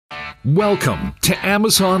Welcome to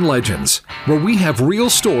Amazon Legends, where we have real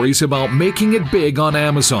stories about making it big on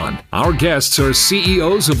Amazon. Our guests are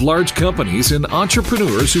CEOs of large companies and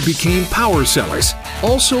entrepreneurs who became power sellers,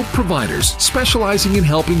 also providers specializing in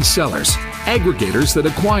helping sellers, aggregators that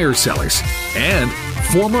acquire sellers, and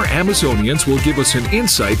former Amazonians will give us an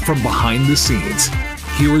insight from behind the scenes.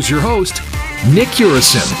 Here is your host, Nick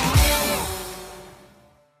Urison.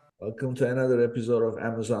 Welcome to another episode of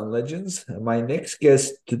Amazon Legends. My next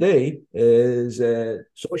guest today is a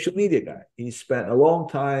social media guy. He spent a long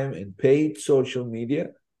time in paid social media,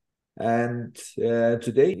 and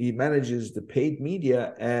today he manages the paid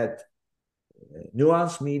media at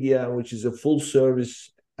Nuance Media, which is a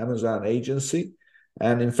full-service Amazon agency.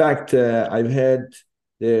 And in fact, I've had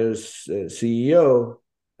their CEO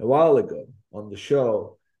a while ago on the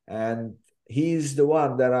show, and he's the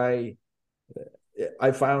one that I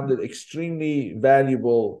found it extremely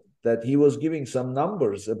valuable that he was giving some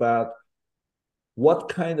numbers about what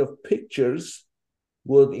kind of pictures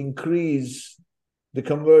would increase the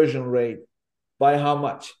conversion rate by how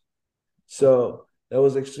much. So that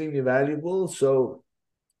was extremely valuable.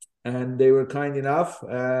 And they were kind enough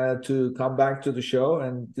to come back to the show.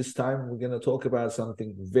 And this time we're going to talk about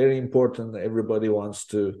something very important that everybody wants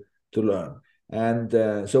to learn. And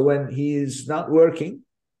so when he's not working,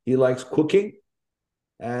 he likes cooking.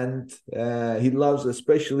 And he loves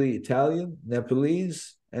especially Italian,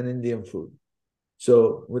 Nepalese, and Indian food.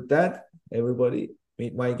 So with that, everybody,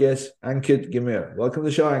 meet my guest, Ankit Ghimire. Welcome to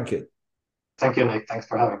the show, Ankit. Thank you, Nick. Thanks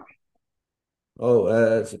for having me.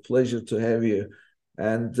 Oh, it's a pleasure to have you.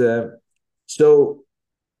 And so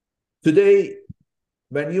today,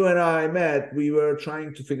 when you and I met, we were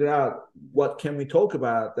trying to figure out what can we talk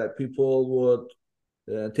about that people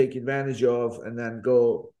would take advantage of and then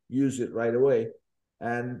go use it right away.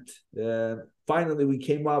 And finally, we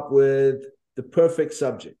came up with the perfect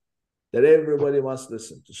subject that everybody wants to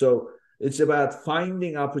listen to. So it's about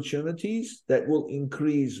finding opportunities that will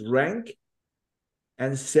increase rank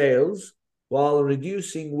and sales while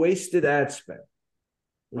reducing wasted ad spend,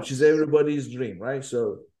 which is everybody's dream, right?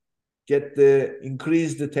 So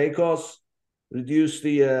increase the takeoffs, reduce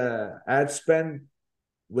the ad spend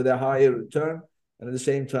with a higher return, and at the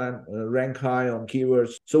same time, rank high on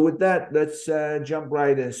keywords. So with that, let's jump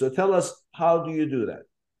right in. So tell us, how do you do that?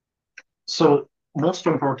 So most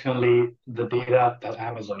importantly, the data that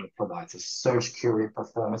Amazon provides is search query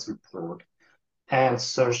performance report and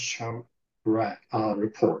search term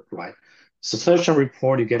report, right? So search term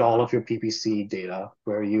report, you get all of your PPC data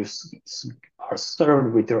where you are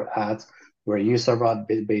served with your ads, where you serve out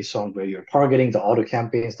based on where you're targeting, the auto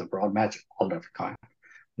campaigns, the broad match, all that kind.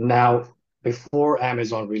 Now, before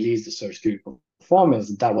Amazon released the search query performance,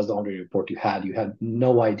 that was the only report you had. You had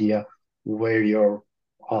no idea where your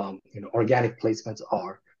organic placements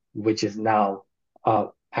are, which is now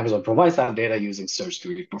Amazon provides that data using search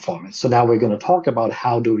query performance. So now we're going to talk about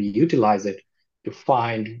how do we utilize it to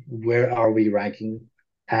find where are we ranking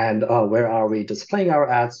and where are we displaying our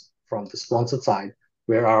ads from the sponsored side,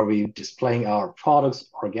 where are we displaying our products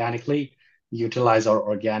organically, utilize our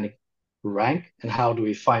organic rank, and how do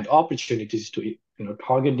we find opportunities to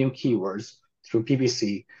target new keywords through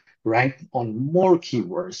PPC, rank on more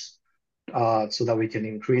keywords so that we can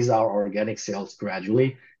increase our organic sales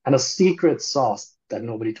gradually, and a secret sauce that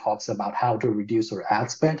nobody talks about, how to reduce our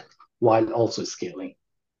ad spend while also scaling.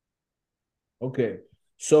 Okay,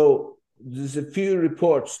 so there's a few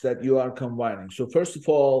reports that you are combining. So first of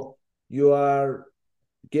all, you are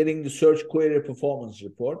getting the search query performance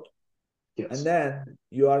report. Yes. And then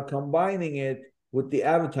you are combining it with the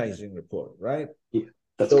advertising report, right? Yeah,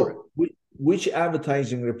 that's correct. Which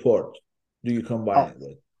advertising report do you combine it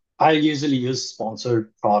with? I usually use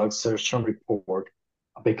sponsored product search term report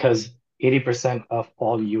because 80% of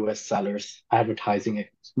all US sellers' advertising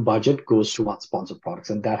budget goes towards sponsored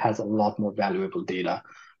products, and that has a lot more valuable data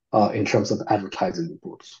in terms of advertising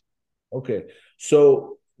reports. Okay,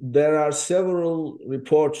 so there are several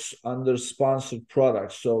reports under sponsored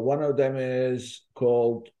products. So one of them is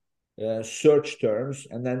called search terms,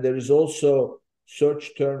 and then there is also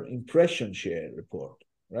search term impression share report,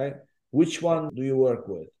 right? Which one do you work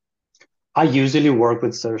with? I usually work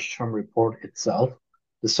with search term report itself.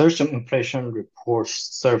 The search term impression report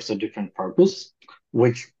serves a different purpose,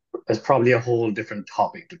 which is probably a whole different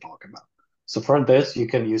topic to talk about. So for this, you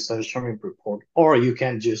can use search term report, or you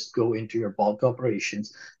can just go into your bulk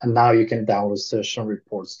operations, and now you can download search term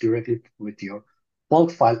reports directly with your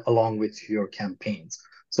bulk file along with your campaigns.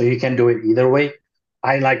 So you can do it either way.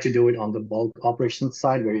 I like to do it on the bulk operations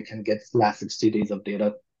side where you can get last 60 days of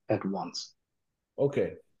data at once.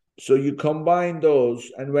 Okay. So you combine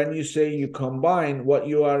those, and when you say you combine, what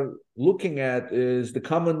you are looking at is the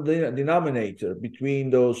common denominator between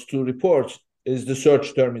those two reports is the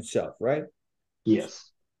search term itself, right?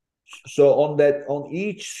 Yes. So on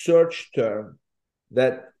each search term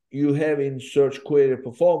that you have in search query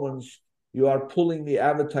performance, you are pulling the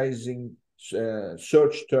advertising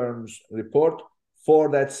search terms report for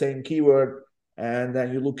that same keyword, and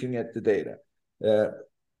then you're looking at the data.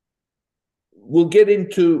 We'll get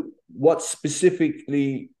into what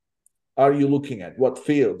specifically are you looking at, what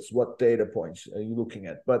fields, what data points are you looking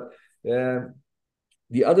at. But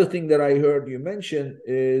the other thing that I heard you mention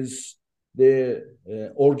is the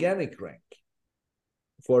organic rank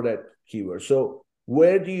for that keyword. So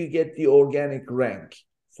where do you get the organic rank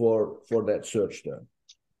for that search term?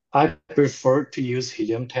 I prefer to use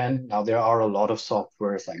Helium 10. Now there are a lot of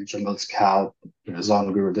softwares like Jungle Scout,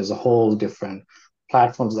 Zonguru. There's a whole different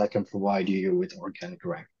platforms that can provide you with organic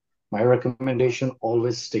rank. My recommendation,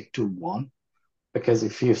 always stick to one, because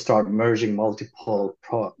if you start merging multiple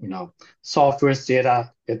software's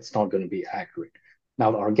data, it's not going to be accurate.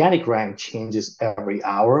 Now the organic rank changes every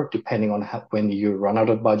hour depending on when you run out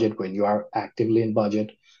of budget, when you are actively in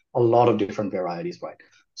budget, a lot of different varieties, right?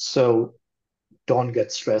 So don't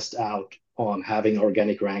get stressed out on having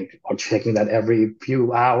organic rank or checking that every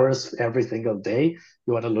few hours, every single day.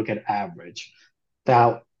 You want to look at average.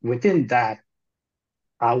 Now, within that,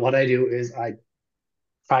 what I do is I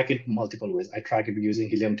track it multiple ways. I track it using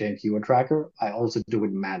Helium 10 keyword tracker. I also do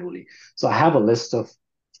it manually. So I have a list of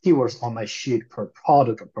keywords on my sheet per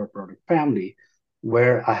product or per product family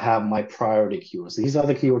where I have my priority keywords. These are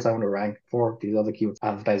the keywords I want to rank for. These are the keywords I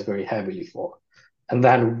advertise very heavily for. And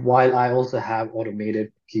then while I also have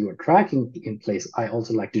automated keyword tracking in place, I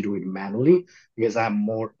also like to do it manually because I'm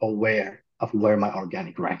more aware of where my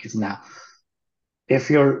organic rank is now. If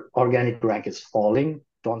your organic rank is falling,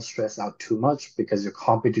 don't stress out too much because your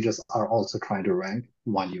competitors are also trying to rank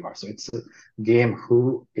while you are. So it's a game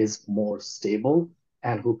who is more stable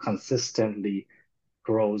and who consistently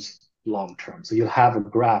grows long term. So you'll have a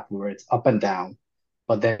graph where it's up and down,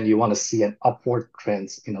 but then you want to see an upward trend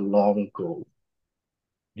in a long goal.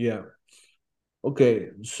 Yeah. Okay.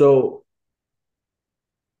 So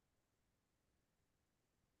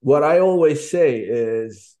what I always say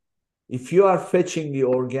is if you are fetching the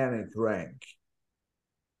organic rank,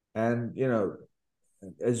 and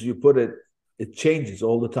as you put it, it changes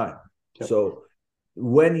all the time. Yep. So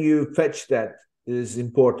when you fetch that is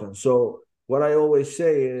important. So what I always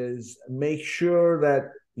say is make sure that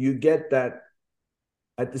you get that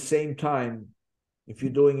at the same time. If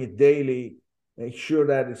you're doing it daily, make sure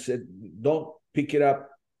that don't pick it up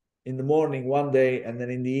in the morning one day and then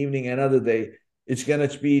in the evening another day. It's going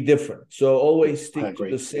to be different. So always stick to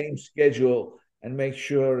the same schedule and make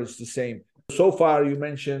sure it's the same. So far, you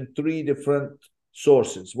mentioned 3 different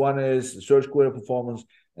sources. One is the search query performance,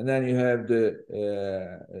 and then you have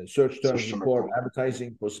the search terms report,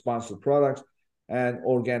 advertising for sponsored products, and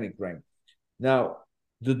organic rank. Now,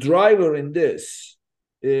 the driver in this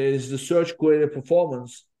is the search query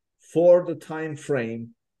performance for the time frame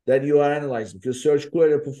that you are analyzing, because search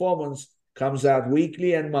query performance comes out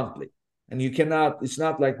weekly and monthly. And it's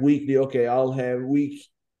not like weekly, okay, I'll have week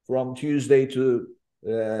from Tuesday to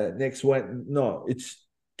next Wednesday. No, it's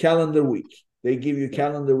calendar week. They give you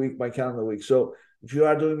calendar week by calendar week. So if you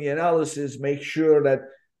are doing the analysis, make sure that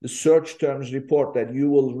the search terms report that you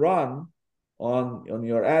will run on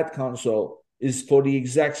your ad console is for the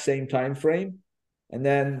exact same time frame. And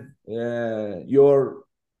then your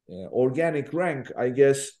organic rank, I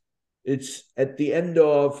guess, it's at the end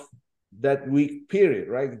of that week period,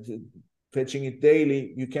 right? Fetching it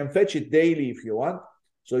daily. You can fetch it daily if you want,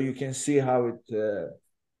 so you can see how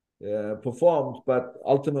it performed. But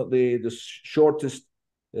ultimately, the shortest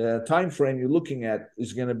time frame you're looking at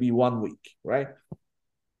is going to be 1 week, right?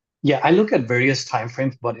 Yeah, I look at various time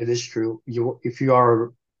frames, but it is true. If you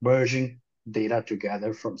are merging data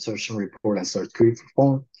together from search and report and search query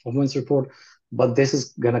performance report, but this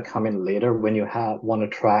is going to come in later when you want to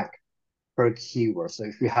track per keyword. So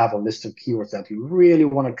if you have a list of keywords that you really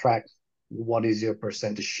want to track, what is your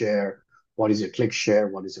percentage share, what is your click share,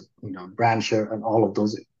 what is your brand share, and all of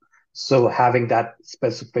those. So having that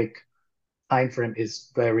specific time frame is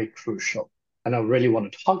very crucial. And I really want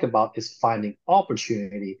to talk about is finding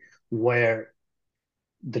opportunity where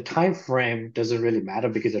the time frame doesn't really matter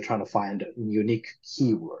because you're trying to find a unique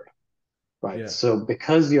keyword, right? Yeah. So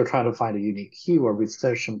because you're trying to find a unique keyword with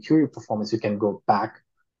search and query performance, you can go back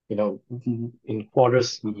in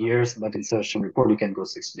quarters, years, but in search and report, you can go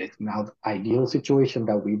 6 days. Now, the ideal situation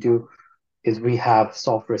that we do is we have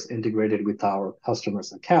softwares integrated with our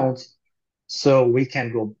customers' accounts. So we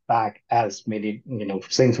can go back as many,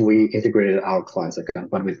 since we integrated our client's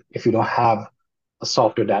account, but if you don't have a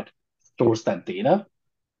software that stores that data,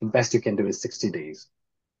 the best you can do is 60 days,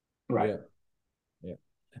 right? Yeah. Yeah.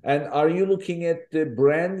 And are you looking at the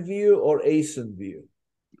brand view or ASIN view?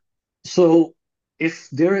 So if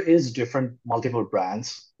there is different multiple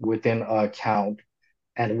brands within an account,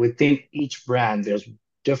 and within each brand, there's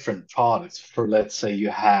different products. For let's say you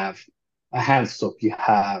have a hand soap, you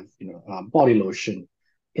have body lotion.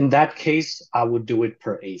 In that case, I would do it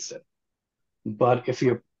per ASIN. But if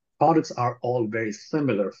your products are all very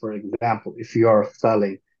similar, for example, if you are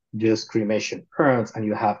selling just cremation urns and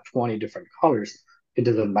you have 20 different colors, it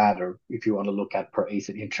doesn't matter if you want to look at per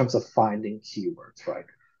ASIN in terms of finding keywords, right?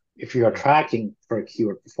 If you are Yeah. tracking for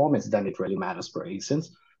keyword performance, then it really matters for ASINs.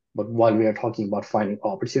 But while we are talking about finding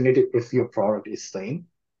opportunity, if your product is same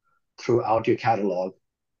throughout your catalog,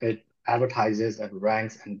 it advertises and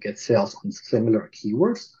ranks and gets sales on similar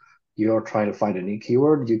keywords. You're trying to find a new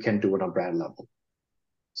keyword, you can do it on brand level.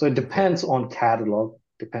 So it Okay. depends on catalog,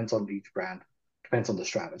 depends on each brand, depends on the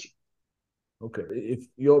strategy. Okay. If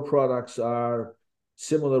your products are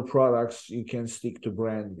similar products, you can stick to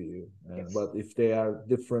brand view. Yes. But if they are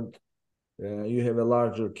different, you have a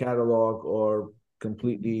larger catalog or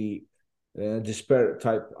completely disparate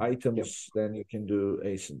type Yep. items, then you can do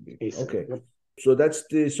ASIN view. ASIN. Okay. Yep. So that's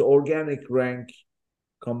this organic rank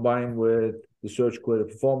combined with the search query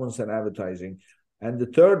performance and advertising. And the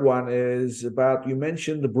third one is about, you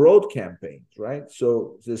mentioned the broad campaigns, right?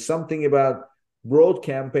 So there's something about broad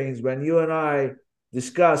campaigns. When you and I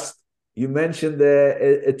discussed, you mentioned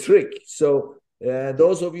a trick. So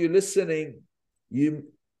those Yes. of you listening,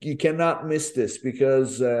 you you cannot miss this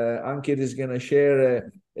because Ankit is going to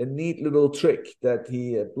share a neat little trick that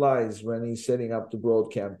he applies when he's setting up the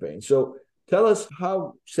broad campaign. So tell us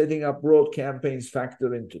how setting up broad campaigns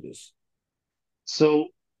factor into this. So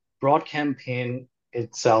broad campaign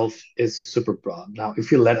itself is super broad. Now,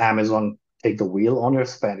 if you let Amazon take the wheel on your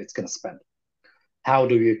spend, it's going to spend. How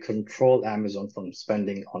do you control Amazon from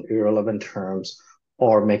spending on irrelevant terms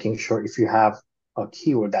or making sure if you have a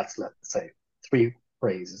keyword that's, let's say, three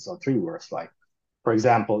phrases or three words, right? For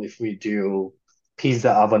example, if we do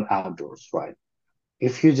pizza oven outdoors, right?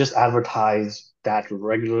 If you just advertise that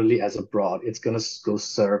regularly as a broad, it's gonna go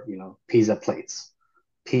serve, pizza plates,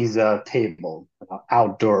 pizza table,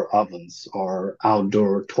 outdoor ovens, or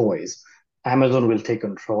outdoor toys. Amazon will take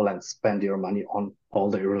control and spend your money on all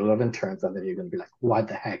the irrelevant terms, and then you're gonna be like, what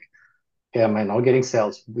the heck? Am I not getting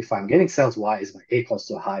sales? If I'm getting sales, why is my A cost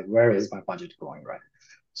so high? Where is my budget going, right?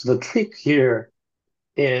 So the trick here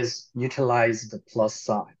is utilize the plus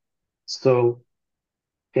sign. So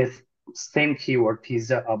if same keyword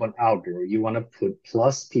pizza oven outdoor, you want to put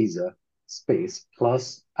plus pizza space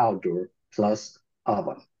plus outdoor plus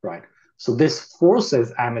oven, right? So this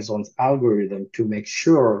forces Amazon's algorithm to make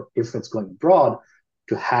sure if it's going broad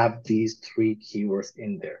to have these three keywords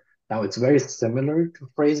in there. Now it's very similar to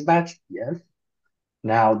phrase match, yes.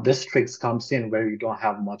 Now this trick comes in where you don't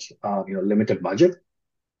have much, limited budget.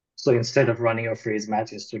 So instead of running a phrase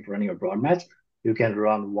match, instead of running a broad match, you can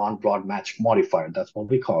run one broad match modifier. That's what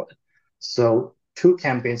we call it. So two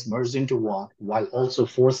campaigns merged into one while also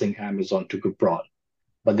forcing Amazon to go broad.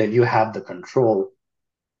 But then you have the control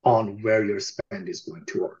on where your spend is going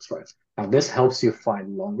towards, right? Now, this helps you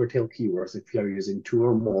find longer tail keywords. If you're using two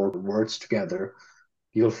or more words together,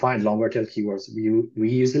 you'll find longer tail keywords.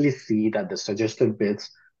 We usually see that the suggested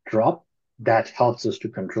bids drop. That helps us to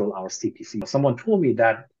control our CPC. Someone told me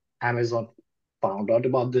that Amazon found out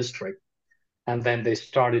about this trick and then they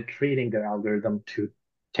started treating their algorithm to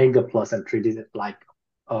take the plus and treat it like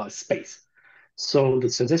space. So the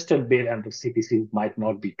suggested bid and the CPC might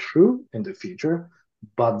not be true in the future,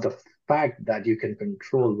 but the fact that you can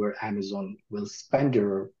control where Amazon will spend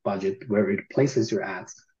your budget, where it places your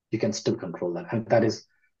ads, you can still control that. And that is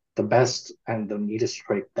the best and the neatest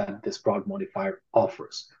trick that this broad modifier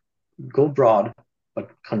offers. Go broad,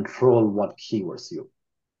 but control what keywords you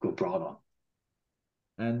go broad on.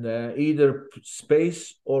 And either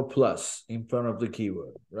space or plus in front of the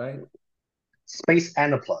keyword, right? Space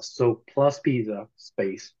and a plus. So plus pizza,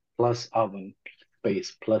 space, plus oven,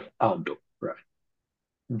 space, plus outdoor, right?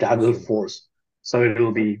 That will Excellent. force. So it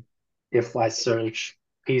will be if I search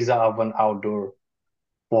pizza oven outdoor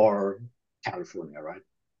for California, right?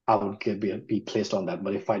 I would be placed on that.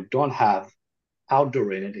 But if I don't have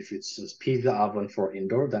outdoor in it, if it's just pizza oven for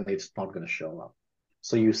indoor, then it's not going to show up.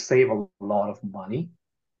 So you save a lot of money,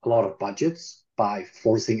 a lot of budgets by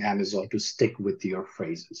forcing Amazon to stick with your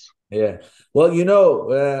phrases. Yeah. Well,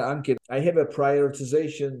 Ankit, I have a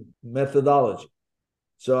prioritization methodology.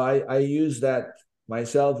 So I use that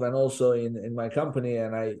myself and also in my company,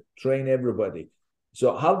 and I train everybody.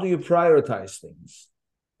 So how do you prioritize things?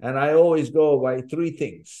 And I always go by three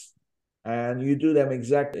things, and you do them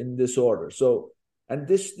exactly in this order. So, and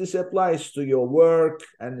this applies to your work,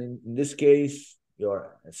 and in this case,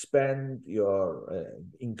 your spend, your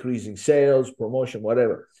increasing sales, promotion,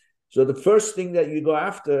 whatever. So the first thing that you go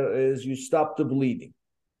after is you stop the bleeding.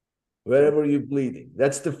 Wherever you're bleeding,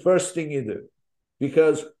 that's the first thing you do,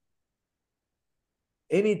 because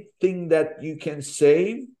anything that you can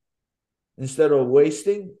save instead of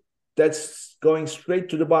wasting, that's going straight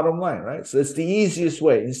to the bottom line, right? So it's the easiest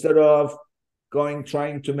way. Instead of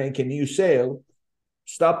trying to make a new sale,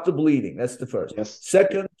 stop the bleeding. That's the first. Yes.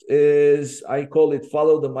 Second is, I call it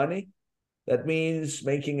follow the money. That means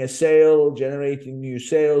making a sale, generating new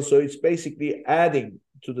sales. So it's basically adding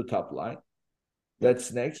to the top line.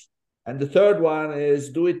 That's next. And the third one is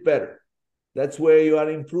do it better. That's where you are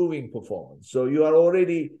improving performance. So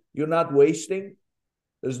you're not wasting.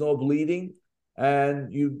 There's no bleeding,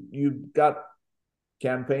 and you've got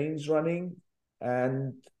campaigns running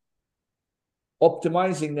and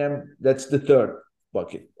optimizing them. That's the third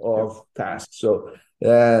bucket of tasks. So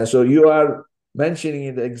you are mentioning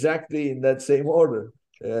it exactly in that same order,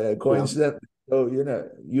 coincidentally. So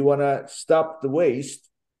you want to stop the waste,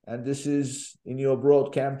 and this is in your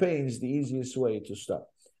broad campaigns the easiest way to stop.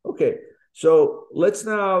 Okay, so let's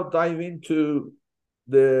now dive into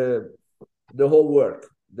the whole work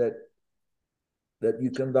that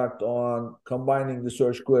you conduct on combining the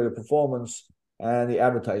search query performance and the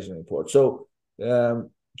advertising report. So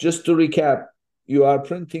just to recap, you are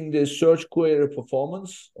printing the search query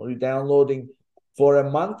performance, or you're downloading for a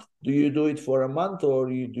month. Do you do it for a month, or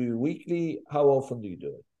you do weekly? How often do you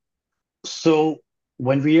do it? So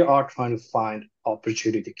when we are trying to find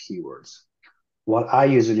opportunity keywords, what I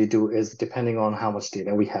usually do is, depending on how much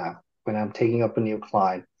data we have, when I'm taking up a new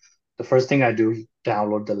client, the first thing I do is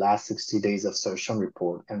download the last 60 days of search term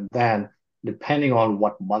report. And then depending on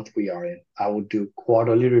what month we are in, I will do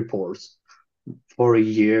quarterly reports for a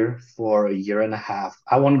year, for a year and a half.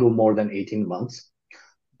 I won't go more than 18 months.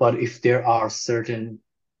 But if there are certain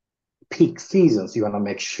peak seasons, you want to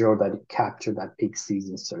make sure that you capture that peak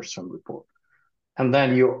season search term report. And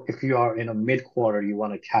then if you are in a mid-quarter, you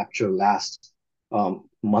want to capture last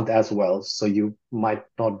month as well. So you might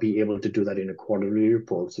not be able to do that in a quarterly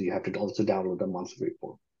report. So you have to also download the monthly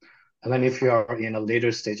report. And then if you are in a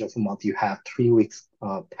later stage of a month, you have 3 weeks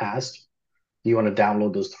past, you want to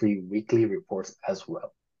download those 3 weekly reports as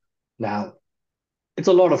well. Now, it's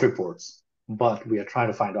a lot of reports, but we are trying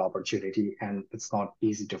to find opportunity, and it's not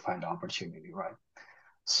easy to find opportunity, right?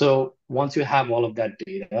 So once you have all of that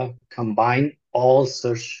data, combine all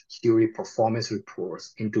search query performance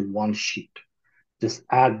reports into one sheet. Just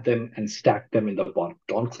add them and stack them in the bottom.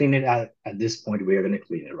 Don't clean it at this point. We're going to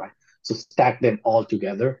clean it, right? So stack them all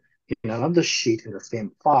together in another sheet in the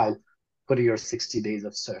same file. Put your 60 days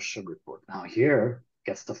of search report. Now here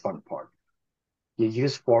gets the fun part. You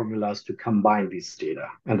use formulas to combine these data.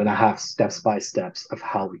 And then I have steps by steps of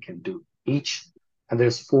how we can do each. And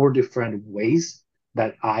there's 4 different ways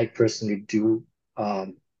that I personally do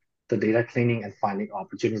the data cleaning and finding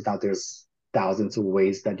opportunities. Now there's thousands of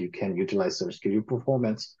ways that you can utilize search query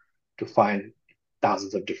performance to find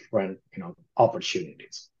thousands of different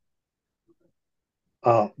opportunities.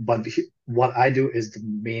 But what I do is the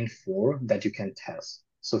main 4 that you can test.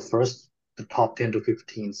 So first, the top 10 to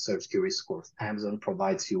 15 search query scores. Amazon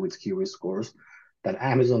provides you with query scores that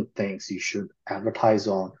Amazon thinks you should advertise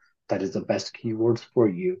on, that is the best keywords for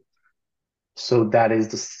you. So that is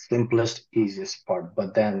the simplest, easiest part.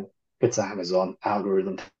 But then it's Amazon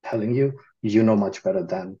algorithm telling you, much better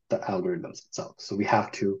than the algorithms itself. So we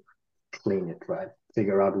have to clean it, right?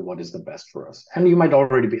 Figure out what is the best for us. And you might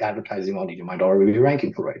already be advertising on it. You might already be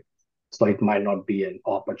ranking for it. So it might not be an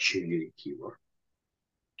opportunity keyword.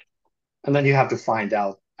 And then you have to find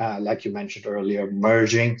out, like you mentioned earlier,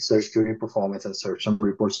 merging search query performance and search term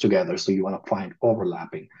reports together. So you want to find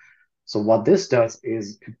overlapping. So what this does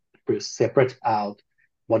is it separates out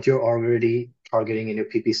what you're already targeting in your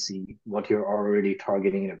PPC, what you're already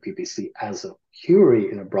targeting in a PPC as a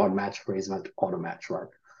query in a broad match, phrase match, auto match, right?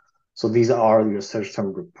 So these are your search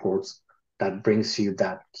term reports that brings you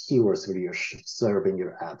that keywords that you're serving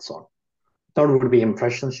your ads on. Third would be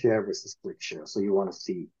impression share versus click share. So you want to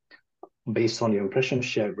see, based on your impression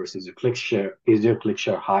share versus your click share, is your click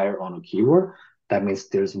share higher on a keyword? That means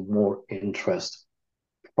there's more interest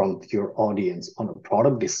from your audience on a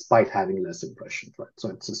product despite having less impressions, right? So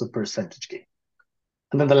it's just a percentage game.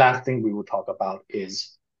 And then the last thing we will talk about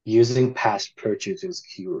is using past purchases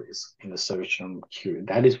queries in a search term query.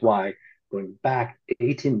 That is why going back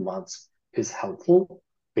 18 months, is helpful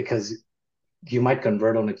because you might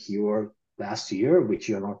convert on a keyword last year, which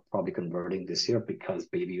you're not probably converting this year because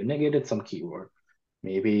maybe you negated some keyword.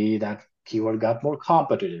 Maybe that keyword got more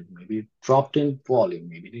competitive. Maybe it dropped in volume.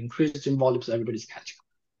 Maybe it increased in volume. So everybody's catching up.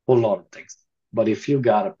 A whole lot of things. But if you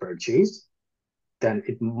got a purchase, then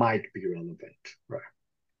it might be relevant, right?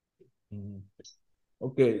 Mhm.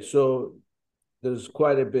 Okay, so there's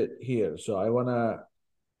quite a bit here. So I want to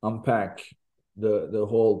unpack the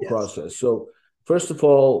whole Yes. process. So first of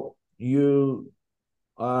all, you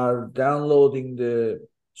are downloading the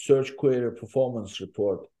search query performance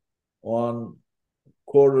report on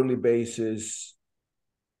quarterly basis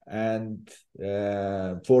and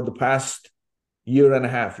for the past year and a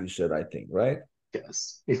half, you said, I think, right?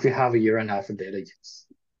 Yes. If you have a year and a half of data, yes.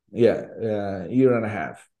 Yeah, year and a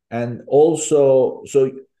half. And also,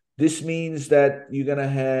 so this means that you're gonna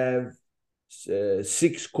have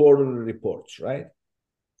six quarterly reports, right?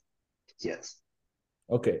 Yes.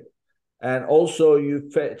 Okay. And also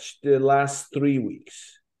you fetch the last 3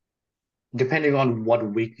 weeks. Depending on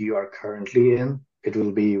what week you are currently in, it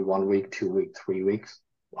will be 1 week, 2 week, 3 weeks,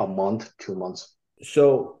 a month, 2 months.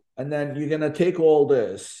 So, and then you're gonna take all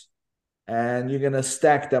this and you're gonna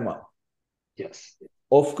stack them up. Yes.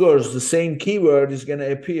 Of course, the same keyword is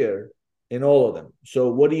gonna appear in all of them.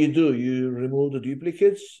 So what do? You remove the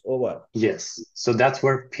duplicates or what? Yes. So that's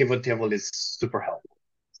where pivot table is super helpful.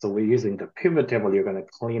 So we're using the pivot table, you're going to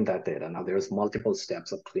clean that data. Now there's multiple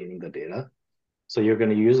steps of cleaning the data. So you're going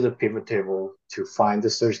to use the pivot table to find the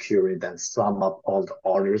search query, then sum up all the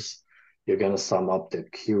orders. You're going to sum up the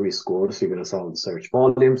query scores. You're going to sum up the search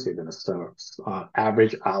volumes. You're going to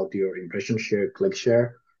average out your impression share, click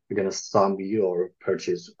share. You're going to sum your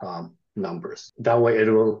purchase numbers. That way it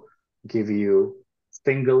will give you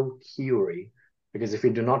single query. Because if you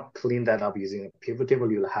do not clean that up using a pivot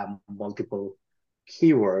table, you'll have multiple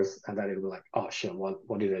keywords, and then it'll be like, oh shit,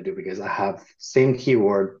 what did I do? Because I have same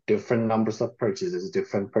keyword, different numbers of purchases,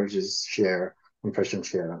 different purchase share, impression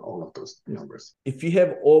share, and all of those numbers. If you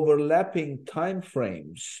have overlapping time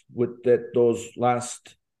frames with those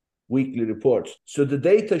last weekly reports, so the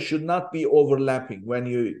data should not be overlapping when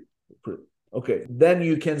you okay, then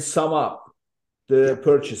you can sum up the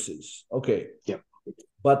purchases. Okay. Yeah.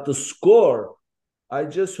 But the score, I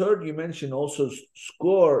just heard you mention also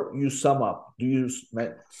score you sum up. Do you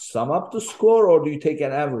sum up the score or do you take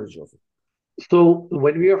an average of it? So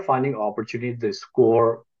when we are finding opportunity, the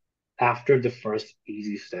score after the first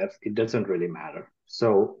easy steps, it doesn't really matter.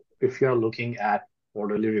 So if you're looking at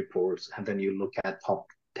quarterly reports and then you look at top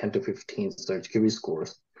 10 to 15 search query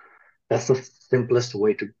scores, that's the simplest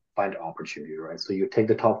way to find opportunity, right? So you take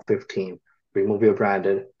the top 15, remove your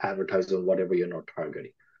branded, advertise on whatever you're not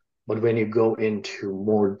targeting. But when you go into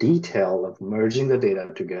more detail of merging the data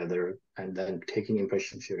together and then taking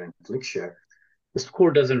impression share and click share, the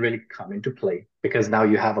score doesn't really come into play because now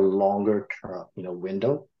you have a longer term,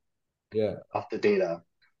 window Yeah. of the data.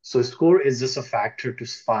 So score is just a factor to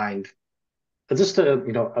find, just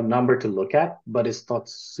a number to look at, but it's not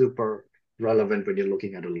super relevant when you're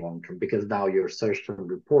looking at a long term because now your search term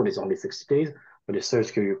report is only 60 days, but your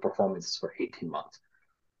search query performance is for 18 months.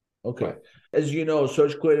 Okay. Right. As you know,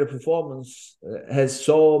 search query performance has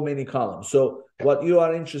so many columns. So what you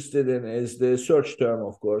are interested in is the search term,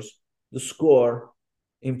 of course, the score,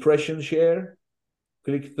 impression share,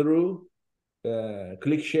 click through,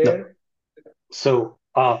 click No. share. So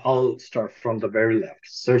I'll start from the very left.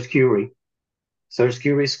 Search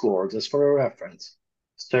query score, just for a reference.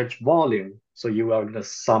 Search volume, so you are going to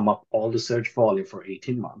sum up all the search volume for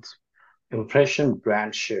 18 months. Impression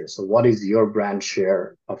brand share, so what is your brand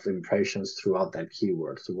share of impressions throughout that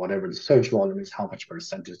keyword? So whatever the search volume is, how much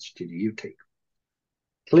percentage did you take?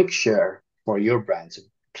 Click share for your brand, so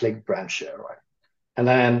click brand share, right? And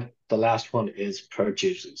then the last one is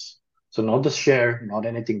purchases. So not the share, not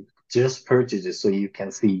anything, just purchases, so you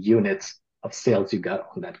can see units of sales you got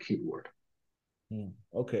on that keyword.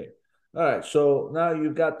 Okay. All right. So now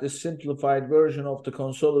you got the simplified version of the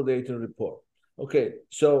consolidated report. Okay.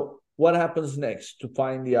 So what happens next to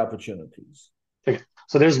find the opportunities? Okay.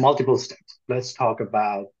 So there's multiple steps. Let's talk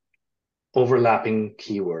about overlapping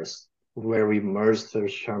keywords where we merge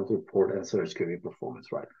search term report and search query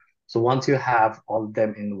performance, right? So once you have all of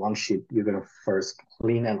them in one sheet, you're going to first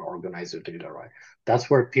clean and organize your data, right? That's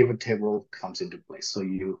where pivot table comes into place. So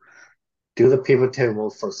you do the pivot table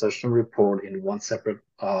for search term report in one separate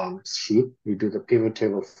sheet. You do the pivot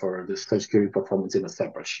table for the search query performance in a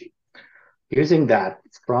separate sheet. Using that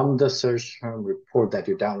from the search term report that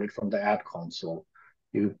you download from the ad console,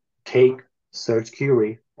 you take search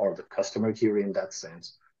query or the customer query in that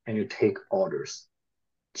sense, and you take orders.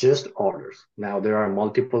 just orders. Now there are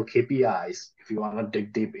multiple KPIs. If you want to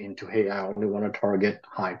dig deep into, hey, I only want to target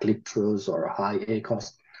high click-throughs or high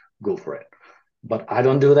ACoS, go for it. But I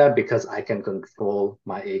don't do that because I can control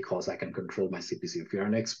my ACoS, I can control my CPC. If you're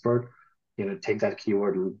an expert, take that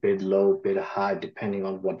keyword bid low, bid high, depending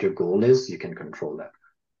on what your goal is, you can control that.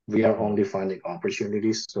 We are only finding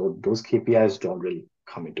opportunities, so those KPIs don't really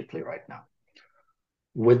come into play right now.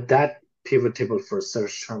 With that pivot table for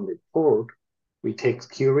search term report, we take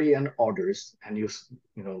query and orders and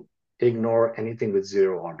ignore anything with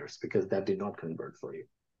 0 orders because that did not convert for you.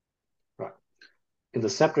 Right. In the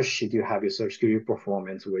separate sheet, you have your search query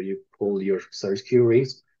performance where you pull your search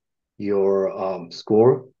queries, your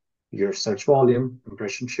score, your search volume,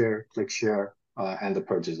 impression share, click share, and the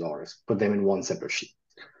purchase orders. Put them in one separate sheet.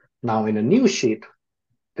 Now in a new sheet,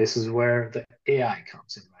 this is where the AI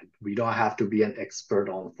comes in, right? We don't have to be an expert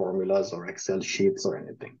on formulas or Excel sheets or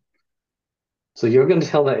anything. So you're going to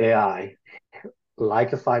tell the AI,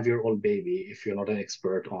 like a 5-year-old baby, if you're not an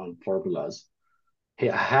expert on formulas, hey,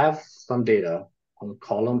 I have some data on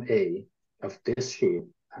column A of this sheet,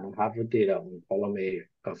 and I have the data on column A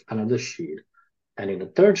of another sheet. And in the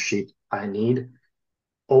third sheet, I need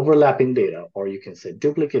overlapping data, or you can say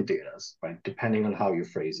duplicate data, right? Depending on how you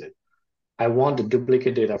phrase it. I want the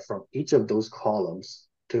duplicate data from each of those columns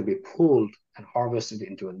to be pulled and harvested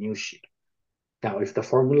into a new sheet. Now, if the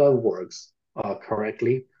formula works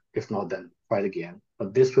correctly, if not, then try it again.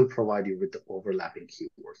 But this will provide you with the overlapping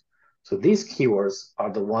keywords. So these keywords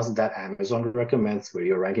are the ones that Amazon recommends where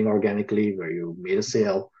you're ranking organically, where you made a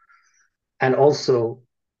sale. And also,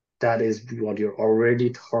 that is what you're already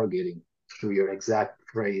targeting through your exact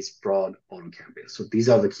phrase, broad, auto campaign. So these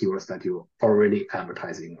are the keywords that you're already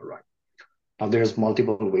advertising around. Now, there's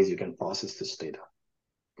multiple ways you can process this data.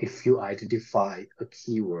 If you identify a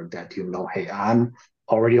keyword that hey, I'm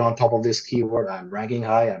already on top of this keyword, I'm ranking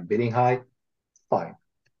high, I'm bidding high, fine.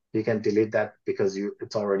 You can delete that because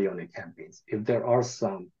it's already on your campaigns. If there are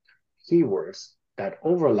some keywords that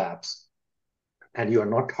overlaps and you are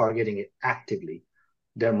not targeting it actively,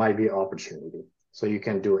 there might be opportunity. So you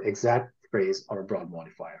can do exact phrase or a broad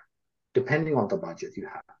modifier, depending on the budget you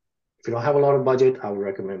have. If you don't have a lot of budget, I would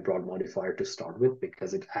recommend broad modifier to start with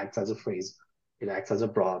because it acts as a phrase, it acts as a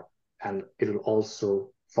broad, and it will also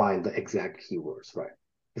find the exact keywords, right?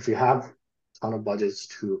 If you have a ton of budgets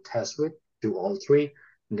to test with, do all three,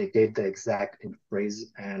 negate the exact in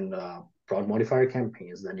phrase and broad modifier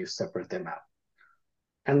campaigns, then you separate them out.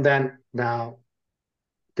 And then now,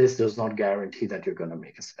 this does not guarantee that you're going to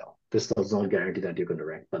make a sale. This does not guarantee that you're going to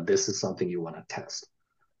rank, but this is something you want to test.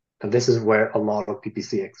 And this is where a lot of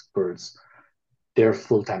PPC experts, their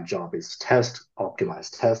full-time job is test,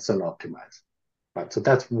 optimize, test, and optimize. Right. So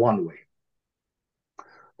that's one way.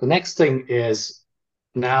 The next thing is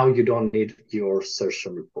now you don't need your search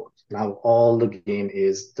term report. Now all the game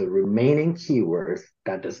is the remaining keywords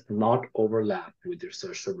that does not overlap with your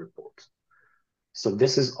search term report. So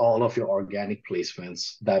this is all of your organic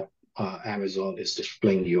placements that Amazon is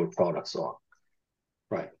displaying your products on.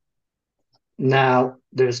 Right. Now,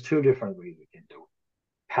 there's 2 different ways we can do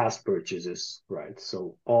it. Past purchases, right?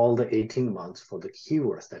 So all the 18 months for the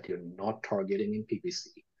keywords that you're not targeting in PPC,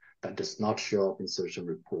 that does not show up in search and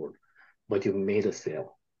report, but you made a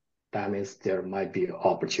sale. That means there might be an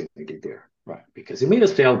opportunity there, right? Because you made a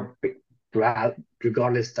sale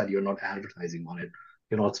regardless that you're not advertising on it,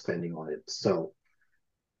 you're not spending on it. So,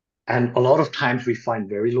 and a lot of times we find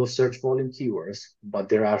very low search volume keywords, but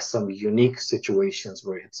there are some unique situations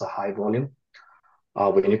where it's a high volume.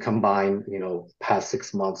 When you combine, past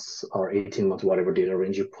 6 months or 18 months, whatever data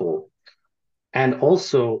range you pull, and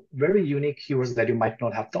also very unique keywords that you might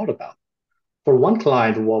not have thought about. For one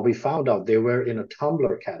client, what we found out, they were in a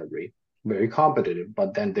Tumblr category, very competitive,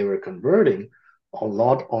 but then they were converting a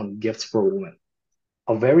lot on gifts for women,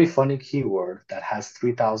 a very funny keyword that has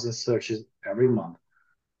 3,000 searches every month.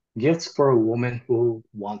 Gifts for a woman who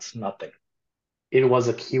wants nothing. It was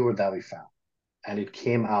a keyword that we found, and it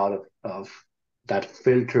came out of that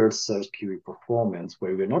filtered search query performance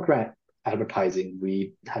where we're not advertising.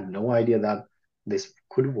 We had no idea that this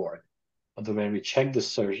could work. But then when we checked the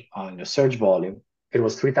search on the search volume, it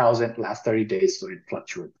was 3,000 last 30 days, so it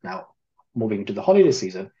fluctuates. Now, moving to the holiday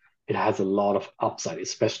season, it has a lot of upside,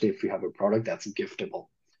 especially if you have a product that's giftable,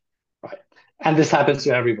 right? And this happens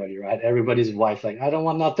to everybody, right? Everybody's wife, like, I don't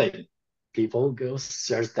want nothing. People go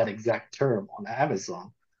search that exact term on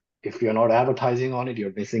Amazon. If you're not advertising on it,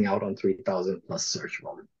 you're missing out on 3,000 plus search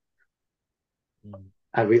volume.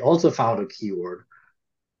 And we also found a keyword,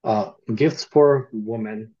 gifts for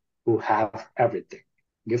women who have everything,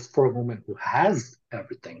 gifts for a woman who has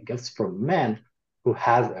everything, gifts for men who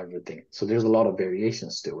has everything. So there's a lot of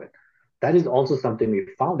variations to it. That is also something we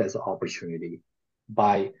found as an opportunity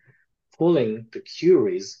by pulling the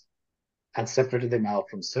queries and separated them out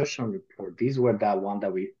from search and report. These were that one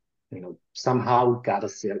that we, somehow got a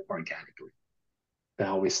sale organically.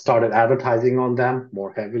 Now we started advertising on them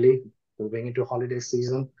more heavily moving into holiday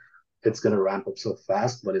season. It's going to ramp up so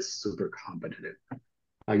fast, but it's super competitive.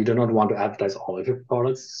 You do not want to advertise all of your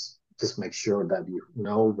products. Just make sure that you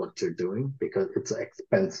know what you're doing because it's an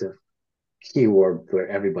expensive keyword where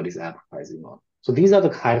everybody's advertising on. So these are the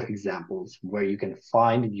kind of examples where you can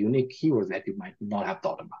find unique keywords that you might not have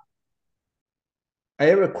thought about. I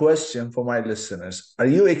have a question for my listeners. Are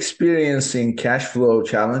you experiencing cash flow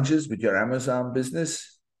challenges with your Amazon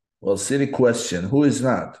business? Well, silly question. Who is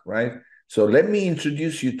not, right? So let me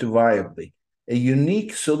introduce you to Viably, a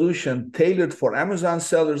unique solution tailored for Amazon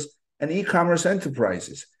sellers and e-commerce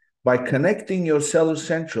enterprises. By connecting your Seller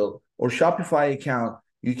Central or Shopify account,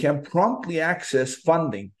 you can promptly access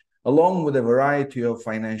funding along with a variety of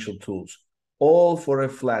financial tools, all for a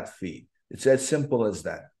flat fee. It's as simple as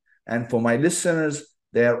that. And for my listeners,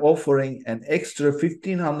 they are offering an extra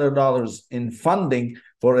 $1,500 in funding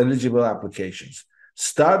for eligible applications.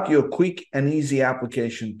 Start your quick and easy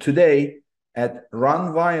application today at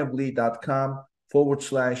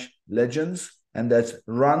runviably.com/legends. And that's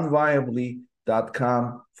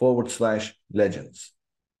runviably.com/legends.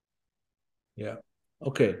 Yeah.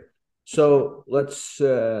 Okay. So let's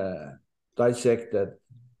dissect that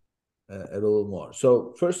a little more.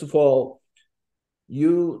 So first of all,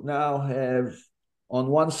 you now have on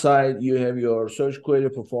one side, you have your search query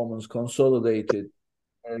performance consolidated,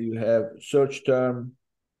 where you have search term,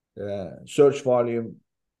 search volume,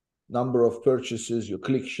 number of purchases, your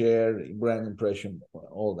click share, brand impression,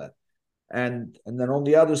 all that. And then on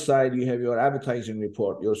the other side, you have your advertising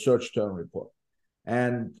report, your search term report.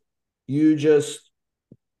 And you just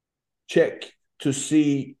check to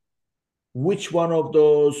see which one of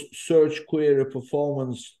those search query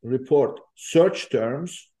performance report search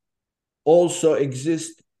terms also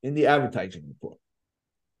exist in the advertising report.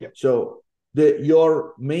 Yep. So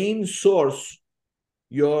your main source,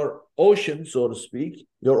 your ocean, so to speak,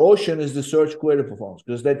 your ocean is the search query performance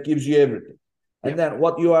because that gives you everything. And then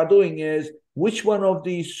what you are doing is which one of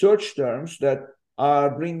these search terms that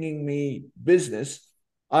are bringing me business,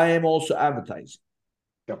 I am also advertising.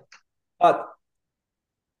 Yep. But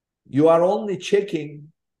you are only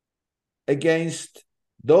checking against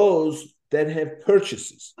those that have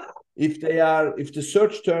purchases. If the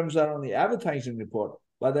search terms are on the advertising report,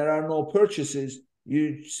 but there are no purchases,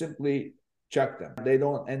 you simply check them. They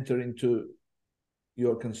don't enter into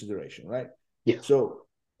your consideration, right? Yeah. So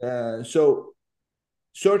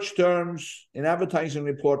search terms in advertising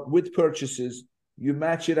report with purchases, you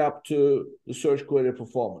match it up to the search query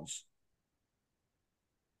performance.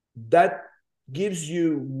 That gives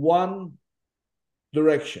you one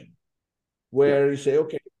direction where you say,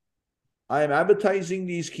 okay, I'm advertising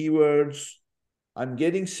these keywords. I'm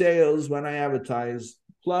getting sales when I advertise.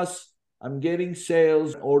 Plus, I'm getting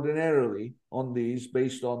sales ordinarily on these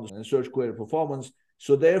based on the search query performance.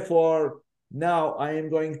 So therefore, now I am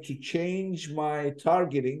going to change my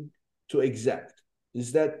targeting to exact.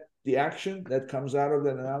 Is that the action that comes out of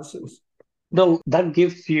that analysis? No, that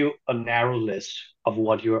gives you a narrow list of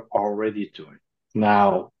what you're already doing.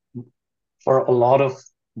 Now, for a lot of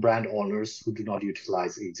brand owners who do not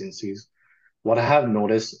utilize agencies, what I have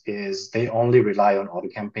noticed is they only rely on auto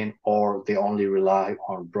campaign or they only rely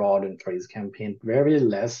on broad and phrase campaign. Very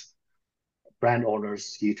less brand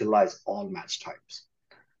owners utilize all match types.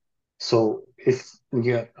 So if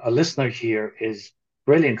a listener here is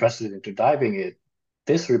really interested into diving it,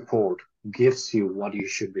 this report gives you what you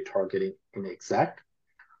should be targeting in exact,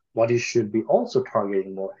 what you should be also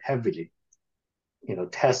targeting more heavily.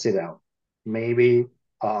 Test it out. Maybe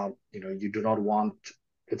you do not want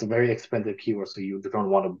it's a very expensive keyword, so you don't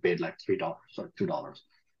want to bid like $3 or $2.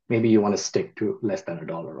 Maybe you want to stick to less than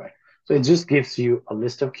 $1, right? So it just gives you a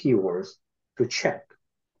list of keywords to check.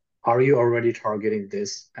 Are you already targeting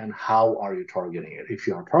this and how are you targeting it? If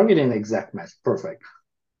you are targeting an exact match, perfect.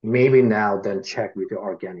 Maybe now then check with your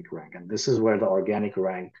organic rank. And this is where the organic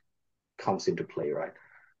rank comes into play, right?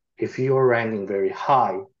 If you're ranking very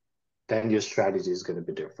high, then your strategy is going to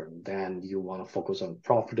be different. Then you want to focus on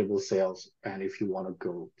profitable sales. And if you want to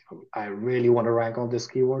go, I really want to rank on this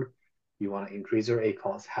keyword, you want to increase your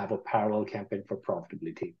ACoS, have a parallel campaign for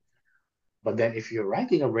profitability. But then if you're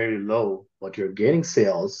ranking a very low, but you're getting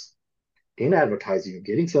sales in advertising, you're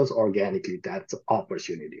getting sales organically, that's an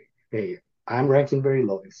opportunity. Hey, I'm ranking very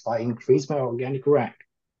low. If I increase my organic rank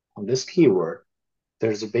on this keyword,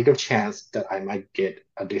 there's a bigger chance that I might get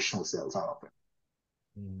additional sales out of it.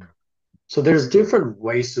 Mm. So there's Okay. different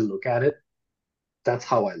ways to look at it. That's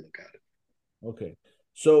how I look at it. Okay.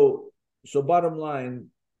 So bottom line,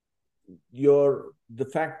 the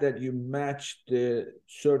fact that you match the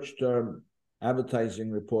search term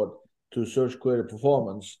advertising report to search query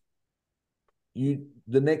performance, the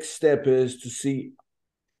next step is to see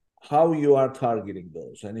how you are targeting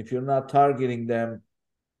those. And if you're not targeting them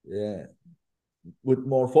uh, with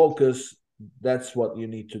more focus, that's what you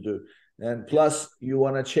need to do. And Yeah. plus, you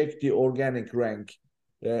want to check the organic rank.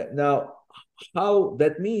 Now, how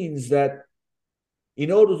that means that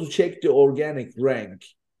in order to check the organic rank,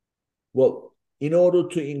 well, in order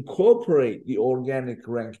to incorporate the organic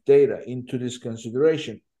rank data into this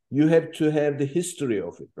consideration, you have to have the history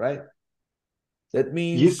of it, right? That You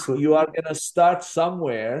means could, you are going to start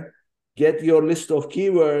somewhere, get your list of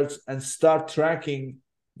keywords, and start tracking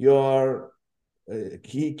your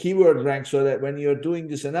keyword rank so that when you're doing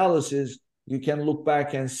this analysis, you can look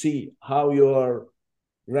back and see how your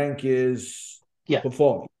rank is yeah,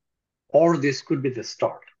 performing. or this could be the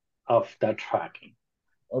start of that tracking.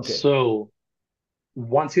 Okay. So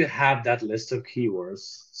once you have that list of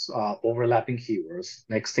keywords, overlapping keywords,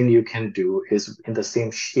 next thing you can do is in the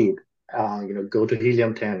same sheet, go to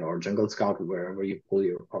Helium 10 or Jungle Scout, wherever you pull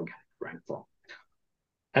your organic rank from,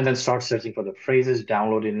 and then start searching for the phrases,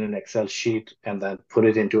 download it in an Excel sheet, and then put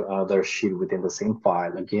it into another sheet within the same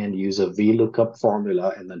file. Again, use a VLOOKUP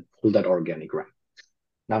formula and then pull that organic rank.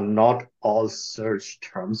 Now, not all search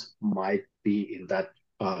terms might be in that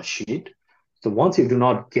sheet. So once you do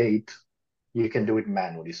not get, you can do it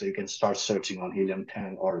manually. So you can start searching on Helium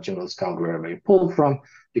 10 or General Scout, wherever you pull from,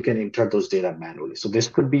 you can enter those data manually. So this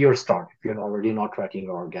could be your start if you're already not tracking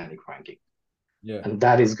your organic ranking. Yeah. And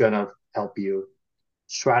that is going to help you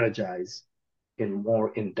strategize in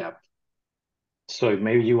more in depth. So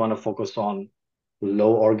maybe you want to focus on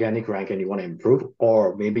low organic rank and you want to improve,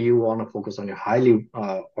 or maybe you want to focus on your highly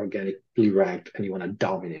organically ranked and you want to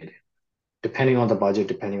dominate it. Depending on the budget,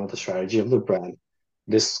 depending on the strategy of the brand,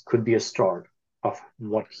 this could be a start of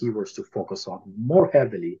what keywords to focus on more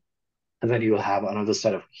heavily. And then you'll have another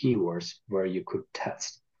set of keywords where you could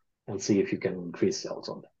test and see if you can increase sales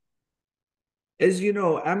on them. As you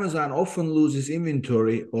know, Amazon often loses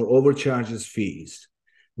inventory or overcharges fees.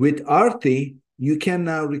 With Arti, you can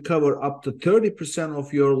now recover up to 30%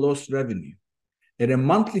 of your lost revenue at a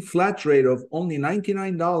monthly flat rate of only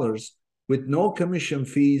 $99 with no commission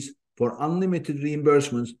fees for unlimited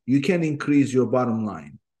reimbursements. You can increase your bottom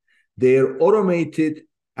line. Their automated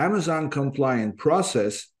Amazon compliant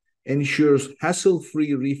process ensures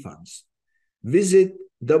hassle-free refunds. Visit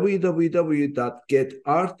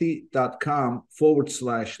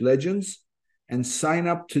www.getarti.com/legends and sign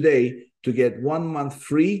up today to get 1 month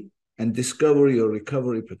free and discover your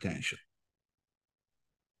recovery potential.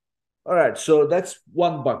 All right, so that's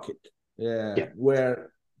one bucket Yeah.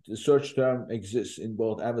 where the search term exists in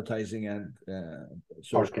both advertising and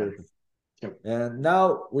search query. Yep. And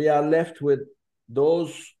now we are left with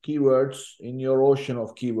those keywords in your ocean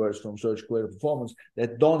of keywords from search query performance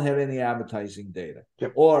that don't have any advertising data,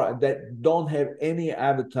 Yep. or that don't have any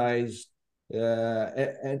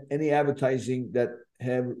any advertising that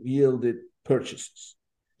have yielded purchases.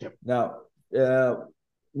 Yep. Now,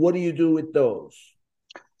 what do you do with those?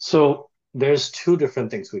 So there's two different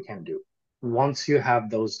things we can do. Once you have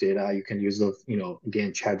those data, you can use the,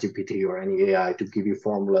 again, ChatGPT or any AI to give you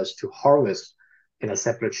formulas to harvest in a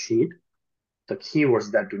separate sheet the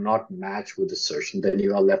keywords that do not match with the search, and then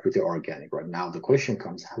you are left with your organic. Right now, the question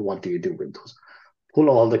comes, what do you do with those? Pull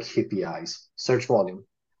all the KPIs, search volume,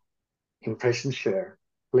 impression share,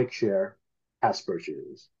 click share, past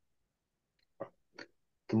purchases.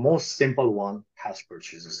 The most simple one, past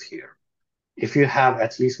purchases here. If you have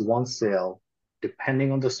at least one sale,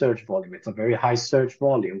 depending on the search volume, it's a very high search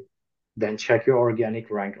volume, then check your organic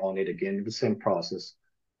rank on it again, the same process,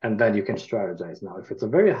 and then you can strategize. Now, if it's a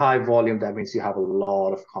very high volume, that means you have a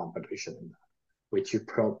lot of competition in that, which you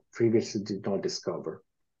previously did not discover.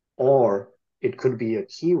 Or it could be a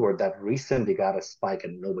keyword that recently got a spike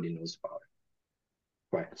and nobody knows about it.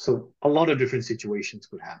 Right. So a lot of different situations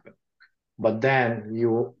could happen. But then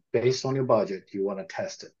you, based on your budget, you want to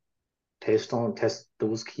test it. Test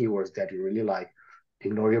those keywords that you really like.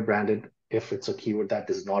 Ignore your branded. If it's a keyword that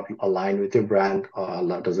does not align with your brand,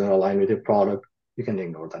 doesn't align with your product, you can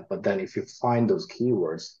ignore that. But then if you find those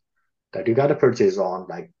keywords that you got to purchase on,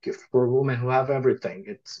 like gift for women who have everything,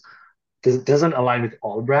 it doesn't align with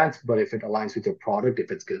all brands, but if it aligns with your product,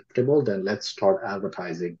 if it's giftable, then let's start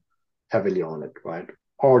advertising heavily on it, right?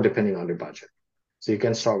 Or depending on your budget. So you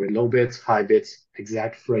can start with low bits, high bits,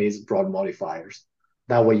 exact phrase, broad modifiers.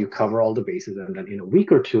 That way you cover all the bases, and then in a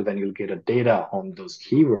week or two, then you'll get a data on those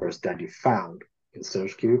keywords that you found in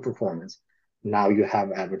search keyword performance. Now you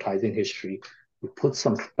have advertising history. You put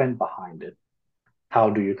some spend behind it. How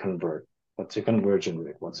do you convert? What's your conversion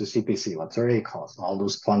rate? What's your CPC? What's your ACoS? All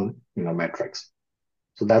those fun, metrics.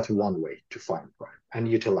 So that's one way to find right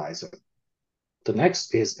and utilize it. The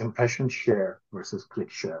next is impression share versus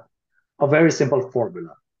click share. A very simple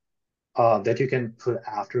formula that you can put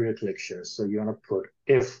after your click share. So you want to put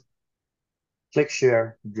if click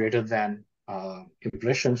share greater than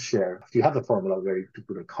impression share. You have the formula where you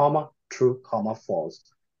put a comma, true, comma, false.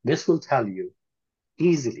 This will tell you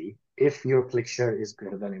easily if your click share is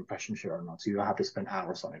greater than impression share or not. So you don't have to spend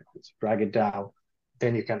hours on it. Just drag it down.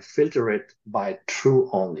 Then you can filter it by true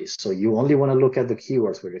only. So you only want to look at the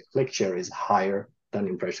keywords where your click share is higher than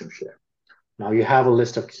impression share. Now you have a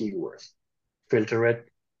list of keywords. Filter it,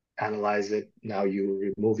 analyze it. Now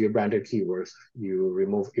you remove your branded keywords. You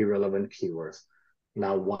remove irrelevant keywords.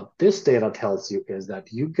 Now what this data tells you is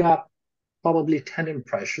that you got probably 10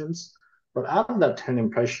 impressions, but out of that 10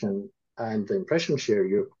 impression and the impression share,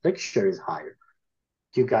 your click share is higher.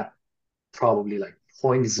 You got probably like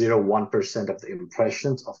 0.01% of the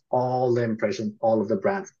impressions of all the impressions all of the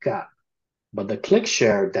brands got. But the click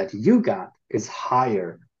share that you got is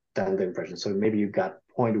higher than the impression. So maybe you got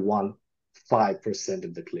 0.15%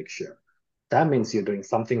 of the click share. That means you're doing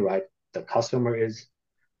something right. The customer is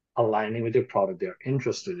aligning with your product. They're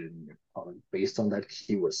interested in your product based on that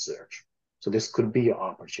keyword search. So this could be your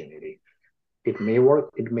opportunity. It may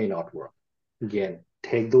work, it may not work. Again,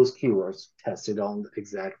 take those keywords, test it on the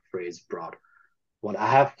exact phrase brought. What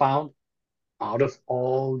I have found out of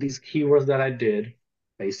all these keywords that I did,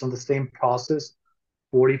 based on the same process,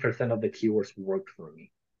 40% of the keywords worked for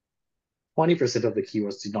me. 20% of the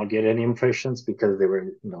keywords did not get any impressions because they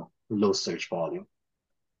were, low search volume.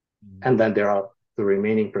 And then there are the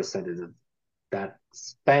remaining percentages that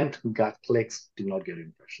spent, got clicks, did not get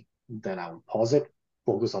impression. Then I would pause it,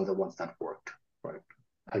 focus on the ones that worked. Right.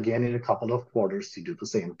 Again, in a couple of quarters, you do the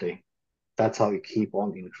same thing. That's how you keep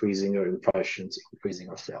on increasing your impressions, increasing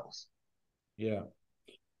your sales. Yeah,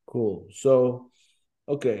 cool. So,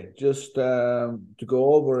 okay, just to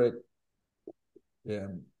go over it,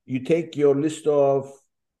 you take your list of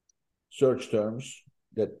search terms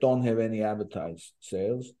that don't have any advertised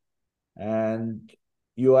sales, and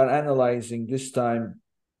you are analyzing this time.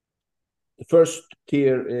 The first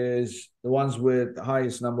tier is the ones with the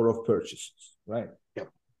highest number of purchases, right? Yep.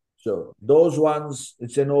 So those ones,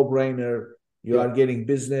 it's a no-brainer. You are getting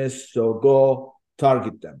business, so go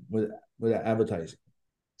target them with advertising.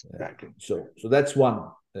 Exactly. So that's one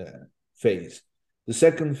phase. The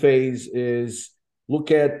second phase is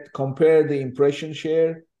compare the impression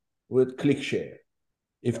share with click share.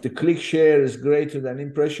 If the click share is greater than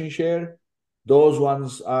impression share, those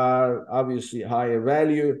ones are obviously higher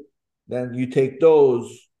value. Then you take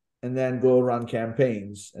those and then go run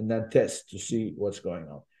campaigns and then test to see what's going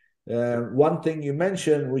on. One thing you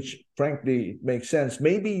mentioned, which frankly makes sense,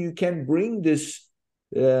 maybe you can bring this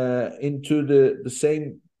into the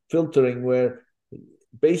same filtering where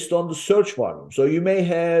based on the search volume. So you may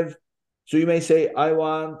say, I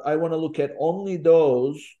want to look at only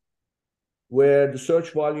those where the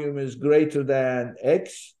search volume is greater than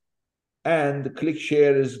X and the click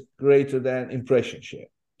share is greater than impression share.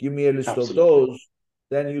 Give me a list of those,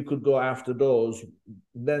 then you could go after those.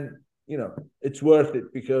 Then, it's worth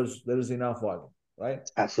it because there is enough volume, right?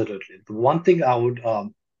 Absolutely. The one thing I would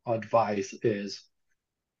advise is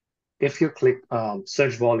if your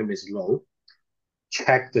search volume is low,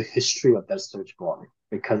 check the history of that search volume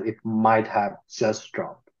because it might have just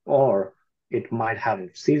dropped or it might have a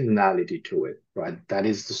seasonality to it, right? That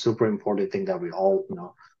is the super important thing that we all,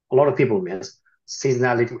 a lot of people miss.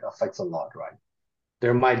 Seasonality affects a lot, right?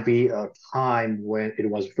 There might be a time when it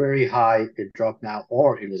was very high, it dropped now,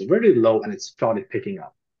 or it was very low and it started picking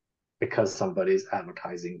up because somebody's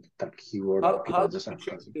advertising that keyword or people are just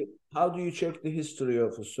advertising. How do you check the history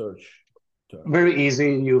of a search term? Very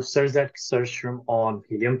easy. You search that search term on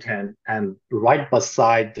Helium 10 and right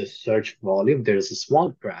beside the search volume, there's a small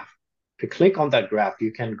graph. If you click on that graph,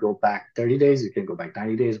 you can go back 30 days, you can go back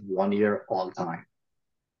 90 days, 1 year, all time.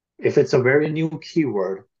 If it's a very new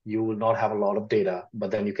keyword, you will not have a lot of data, but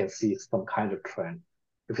then you can see some kind of trend.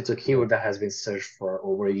 If it's a keyword that has been searched for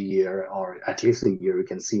over a year or at least a year, you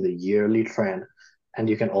can see the yearly trend, and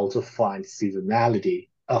you can also find seasonality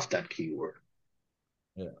of that keyword.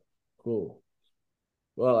 Yeah, cool.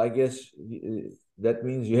 Well, I guess that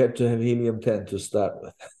means you have to have Helium 10 to start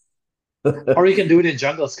with. Or you can do it in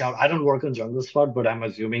Jungle Scout. I don't work on Jungle Scout, but I'm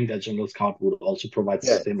assuming that Jungle Scout would also provide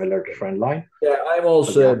Yeah. similar trend line. Yeah, I'm But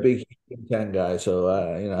also yeah, a big Helium 10 guy, so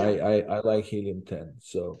yeah, I like Helium 10.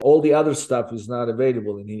 So all the other stuff is not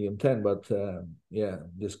available in Helium 10, but yeah,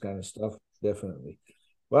 this kind of stuff definitely.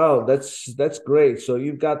 Well, that's great. So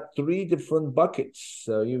you've got three different buckets.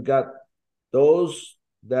 So you've got those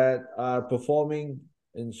that are performing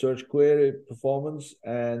in search query performance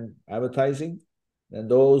and advertising, and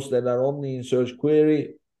those that are only in search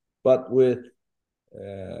query but with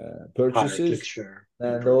higher click purchases, share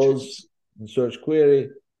and and those purchase. in search query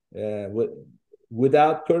with,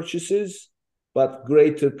 without purchases but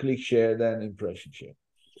greater click share than impression share.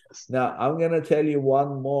 Yes. Now, I'm going to tell you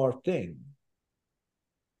one more thing.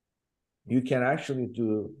 You can actually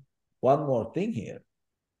do one more thing here.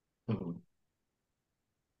 Mhm.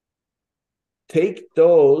 Take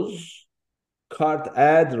those cart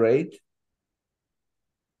ad rate,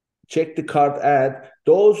 check the cart ad,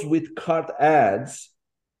 those with cart ads,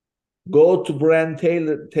 go to brand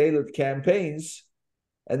tailored campaigns,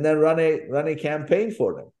 and then run a campaign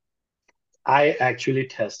for them. I actually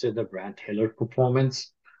tested the brand tailored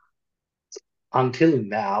performance. Until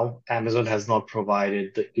now, Amazon has not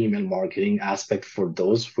provided the email marketing aspect for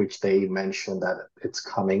those, which they mentioned that it's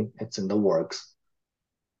coming, it's in the works.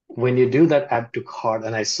 When you do that add to cart,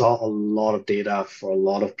 and I saw a lot of data for a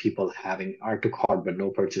lot of people having add to cart but no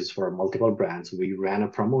purchase for multiple brands, we ran a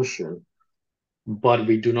promotion, but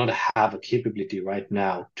we do not have a capability right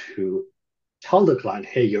now to tell the client,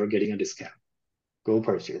 hey, you're getting a discount, go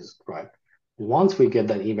purchase, right? Once we get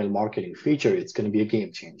that email marketing feature, it's going to be a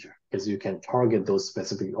game changer because you can target those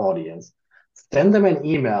specific audience, send them an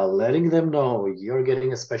email letting them know you're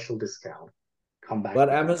getting a special discount, come back But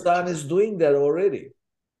with a Amazon purchase. is doing that already.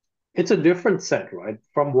 It's a different set, right?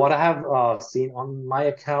 From what I have seen on my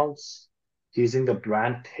accounts, using the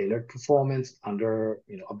brand tailored performance under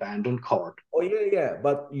abandoned cart. Oh yeah, yeah.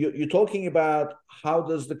 But you're talking about how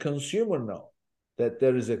does the consumer know that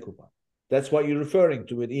there is a coupon? That's what you're referring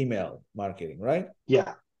to with email marketing, right?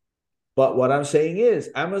 Yeah, But what I'm saying is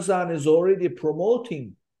Amazon is already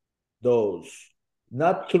promoting those,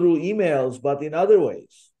 not through emails, but in other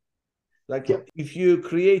ways. Like yeah. if you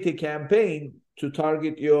create a campaign to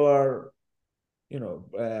target your,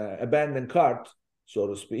 abandoned cart, so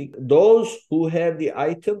to speak, those who have the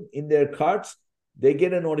item in their carts, they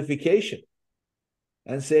get a notification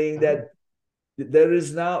and saying Oh, that there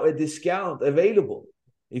is now a discount available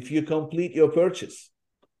if you complete your purchase.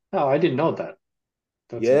 oh, I didn't know that.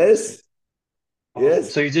 That's interesting. Yes, Awesome.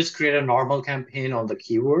 yes. So you just create a normal campaign on the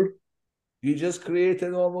keyword. You just create a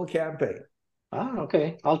normal campaign. Ah,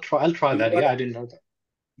 okay. I'll try You that. want Yeah, I didn't know that.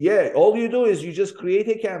 Yeah, all you do is you just create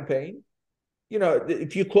a campaign.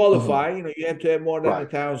 If you Mhm. qualify, you have to have more than Right.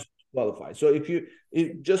 1,000 to qualify. So if you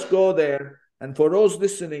just go there, and for those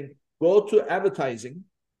listening, go to advertising,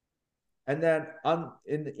 and then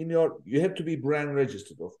in your you have to be brand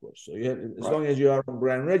registered, of course. So as Right. long as you are on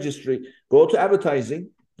brand registry, go to advertising.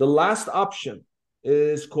 The last option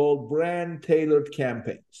is called brand tailored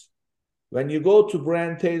campaigns. When you go to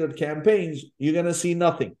brand tailored campaigns, you're going to see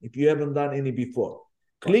nothing if you haven't done any before. Right.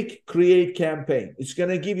 Click create campaign. It's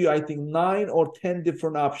going to give you, I think, 9 or 10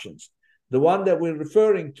 different options. The one that we're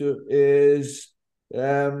referring to is,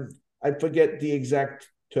 I forget the exact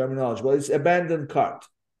terminology, but it's abandoned cart.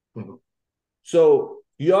 Mhm. So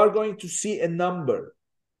you are going to see a number,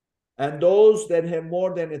 and those that have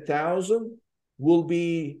more than 1,000 will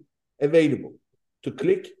be available to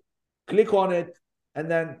click on it, and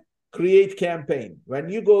then create campaign. When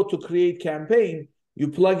you go to create campaign, you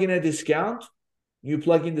plug in a discount, you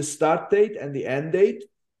plug in the start date and the end date,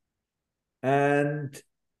 and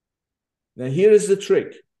now here is the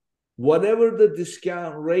trick. Whatever the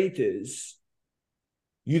discount rate is,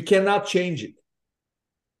 you cannot change it.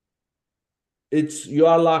 You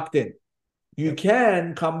are locked in. You Yep.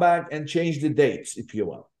 can come back and change the dates if you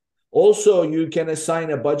want. Also, you can assign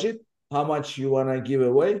a budget, how much you want to give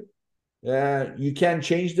away. You can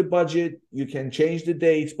change the budget, you can change the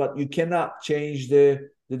dates, but you cannot change the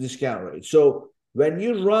discount rate. So when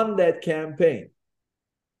you run that campaign,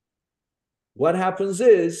 what happens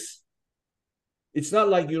is it's not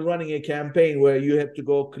like you're running a campaign where you have to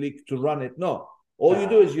go click to run it. No, all you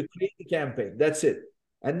do Uh, is you create the campaign. That's it.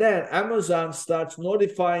 And then Amazon starts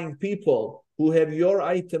notifying people who have your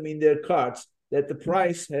item in their carts that the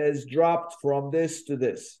price has dropped from this to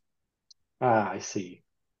this. I see.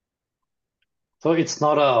 So it's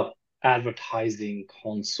not a advertising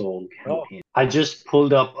console Oh, campaign. I just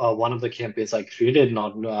pulled up one of the campaigns I created,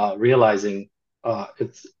 not realizing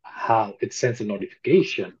it's how it sends a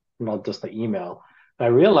notification, not just the email. I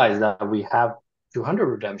realized that we have 200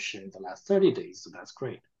 redemption in the last 30 days. So that's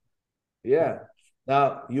great. Yeah.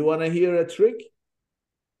 Now, you want to hear a trick?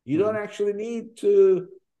 You don't Mhm. actually need to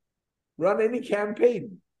run any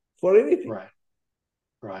campaign for anything. Right.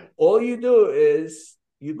 Right. All you do is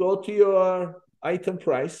you go to your item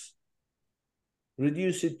price,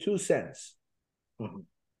 reduce it 2 cents, Mhm.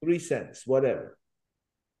 3 cents, whatever,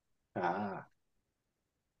 Ah,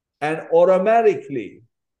 and automatically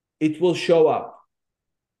it will show up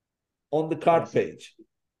on the I cart see. page.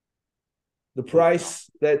 The Good to know.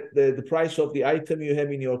 price that the price of the item you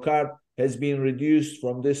have in your cart has been reduced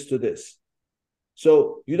from this to this.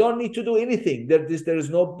 So you don't need to do anything. There is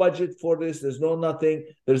no budget for this. There's no nothing.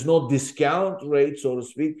 There's no discount rate, so to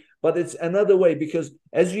speak. But it's another way because,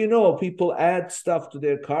 as you know, people add stuff to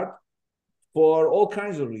their cart for all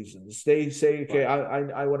kinds of reasons. They say, "Okay,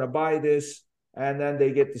 Right. I want to buy this," and then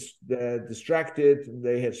they get distracted. And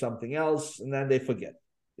they have something else, and then they forget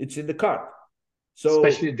it's in the cart.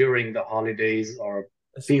 Especially So, during the holidays or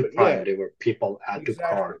peak yeah, Prime Day where people add to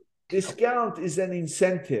exactly. cart. Yep. Discount is an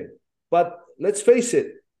incentive. But let's face it,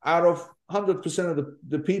 out of 100% of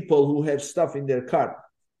the people who have stuff in their cart,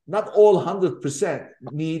 not all 100%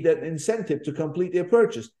 need an incentive to complete their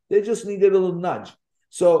purchase. They just need a little nudge. Yep.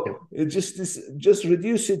 So it just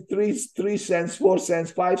reduce it 3 cents, 4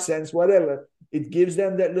 cents, 5 cents, whatever. It gives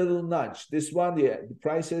them that little nudge. This one, yeah, the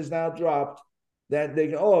price has now dropped. Then they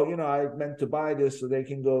go, oh, I meant to buy this, so they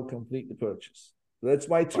can go complete the purchase. That's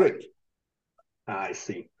my Right. trick. I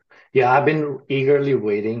see. Yeah, I've been eagerly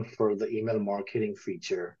waiting for the email marketing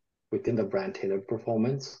feature within the brand tailored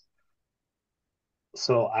performance.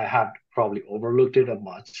 So I had probably overlooked it a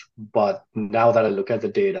much, but now that I look at the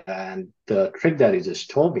data and the trick that you just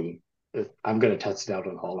told me, I'm going to test it out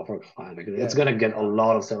on all of our clients because it's Yeah. going to get a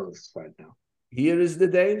lot of sales right now. Here is the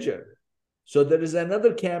danger. So there is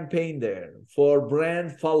another campaign there for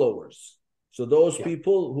brand followers. So those Yeah.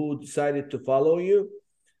 people who decided to follow you,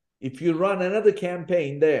 if you run another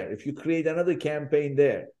campaign there, if you create another campaign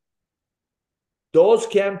there, those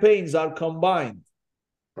campaigns are combined.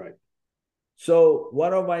 Right. So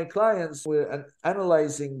one of my clients were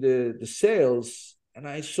analyzing the sales, and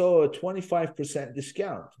I saw a 25%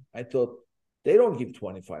 discount. I thought, they don't give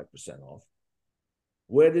 25% off.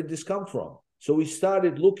 Where did this come from? So we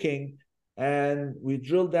started looking and we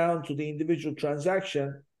drilled down to the individual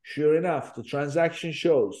transaction. Sure enough, the transaction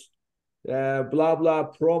shows blah,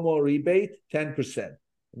 blah, promo rebate, 10%.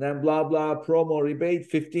 And then blah, blah, promo rebate,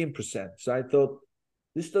 15%. So I thought,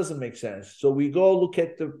 this doesn't make sense. So we go look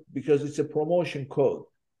at because it's a promotion code.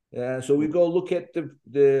 So we go look at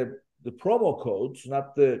the promo codes,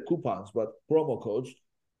 not the coupons, but promo codes.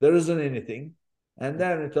 There isn't anything. And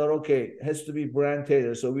then we thought, okay, it has to be brand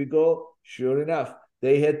tailored. So we go, sure enough,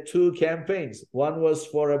 they had two campaigns. One was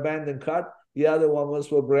for abandoned cart, the other one was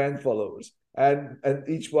for brand followers. And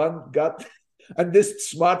each one got, and this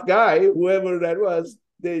smart guy, whoever that was,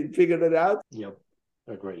 they figured it out. Yep.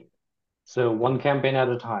 Agree. So one campaign at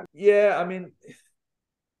a time. Yeah, I mean,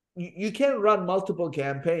 you can run multiple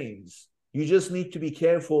campaigns. You just need to be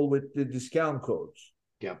careful with the discount codes.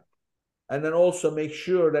 Yep. And then also make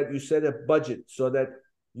sure that you set a budget so that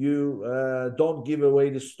you don't give away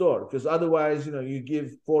the store, because otherwise, you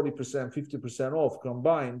give 40%, 50% off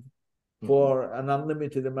combined Mhm. for an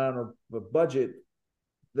unlimited amount of budget.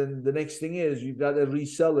 Then the next thing is you've got a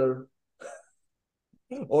reseller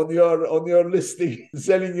on your listing,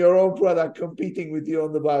 selling your own product, competing with you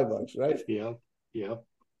on the buy box, right? Yep. Yep.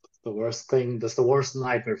 The worst thing, that's the worst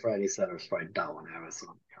nightmare for any sellers right now on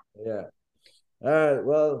Amazon. Yeah. All right.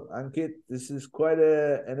 Well, Ankit, this is quite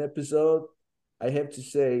an episode. I have to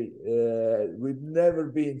say, we've never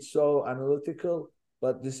been so analytical,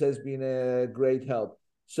 but this has been a great help.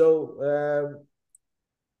 So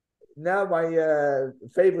now my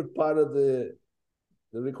favorite part of the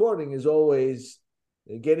recording is always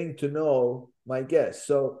getting to know my guests.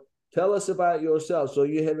 So tell us about yourself. So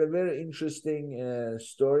you have a very interesting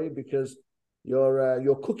story because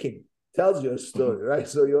your cooking tells your Mhm. story, right?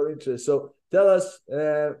 So your interest. So tell us,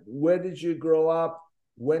 where did you grow up?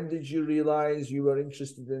 When did you realize you were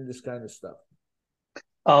interested in this kind of stuff?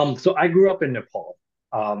 So I grew up in Nepal.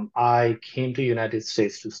 I came to United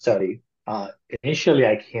States to study. Initially,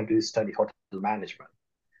 I came to study hotel management.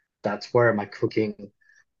 That's where my cooking,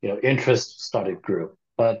 interest started grew.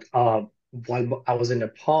 But while I was in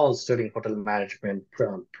Nepal studying hotel management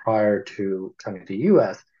prior to coming to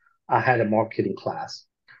US, I had a marketing class.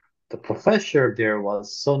 The professor there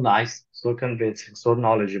was so nice, so convincing, so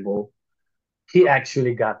knowledgeable. He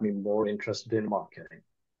actually got me more interested in marketing.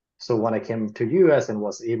 So when I came to US and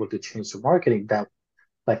was able to change to marketing, that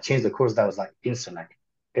like change the course, that was like instant. Like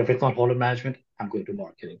if it's not hotel management, I'm going to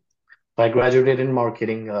marketing. So I graduated in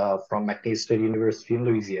marketing from McNeese State University in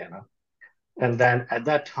Louisiana. And then at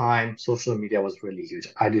that time, social media was really huge.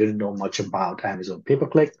 I didn't know much about Amazon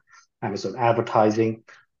pay-per-click, Amazon advertising.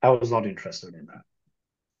 I was not interested in that.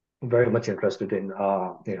 Very much interested in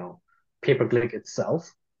pay-per-click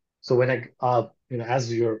itself. So when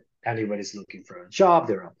as anybody's looking for a job,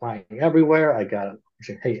 they're applying everywhere. I got a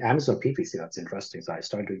hey, Amazon PPC, that's interesting. So I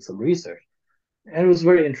started doing some research. And it was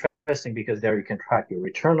very interesting because there you can track your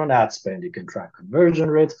return on ad spend, you can track conversion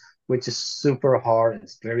rates, which is super hard.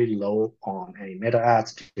 It's very low on any meta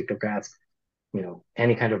ads, TikTok ads,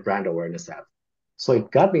 any kind of brand awareness ad. So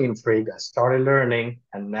it got me intrigued. I started learning,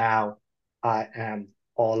 and now I am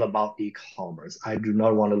all about e-commerce. I do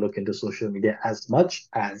not want to look into social media as much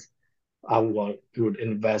as would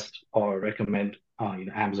invest or recommend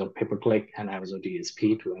Amazon pay-per-click and Amazon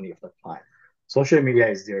DSP to any of the clients. Social media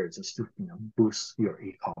is there just to boost your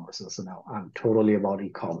e-commerce. So now I'm totally about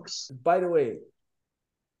e-commerce. By the way,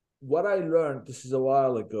 what I learned, this is a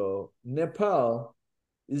while ago, Nepal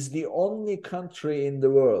is the only country in the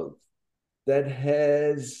world that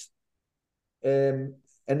has an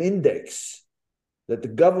index that the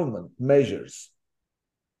government measures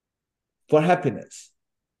for happiness.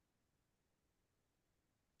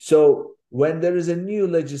 So when there is a new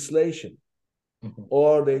legislation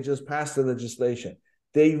or they just pass the legislation,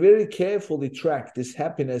 they very carefully track this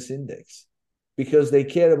happiness index because they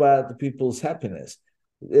care about the people's happiness.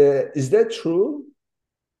 Is that true?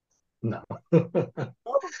 No.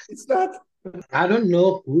 It's not. I don't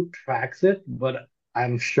know who tracks it, but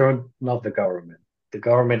I'm sure not the government. The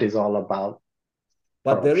government is all about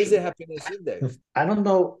But there is a corruption. happiness index. I don't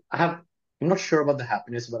know. I'm not sure about the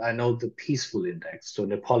happiness, but I know the peaceful index. So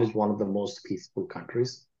Nepal is one of the most peaceful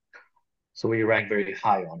countries. So we rank very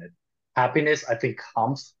high on it. Happiness, I think,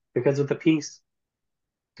 comes because of the peace.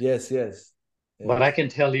 Yes, yes, But I yes. can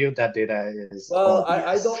tell you that data is Well, all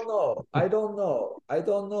I BS. don't know. I don't know. I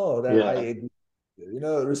don't know that I Yeah,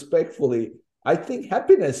 agree. Respectfully, I think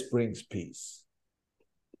happiness brings peace.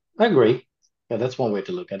 I agree. Yeah, that's one way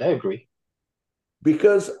to look at it. I agree.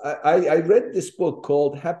 Because I read this book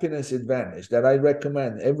called Happiness Advantage that I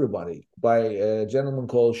recommend everybody by a gentleman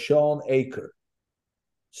called Sean Aker.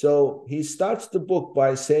 So he starts the book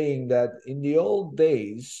by saying that in the old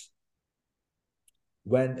days,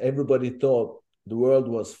 when everybody thought the world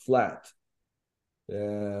was flat,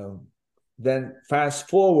 uh, then fast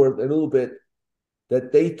forward a little bit,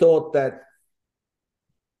 that they thought that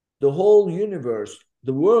the whole universe,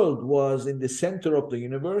 the world was in the center of the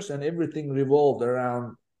universe and everything revolved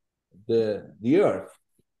around the earth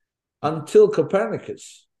until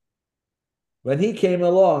Copernicus. When he came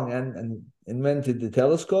along and invented the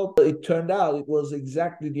telescope, it turned out it was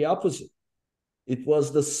exactly the opposite. It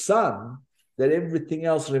was the sun that everything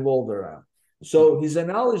else revolved around. So his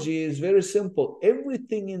analogy is very simple.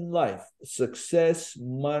 Everything in life, success,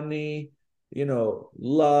 money,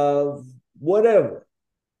 love, whatever,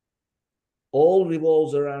 all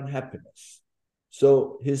revolves around happiness.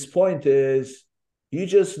 So his point is you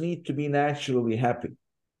just need to be naturally happy.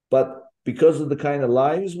 But because of the kind of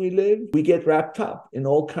lives we live, we get wrapped up in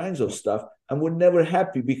all kinds of stuff and we're never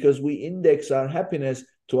happy because we index our happiness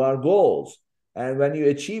to our goals. And when you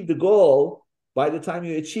achieve the goal, by the time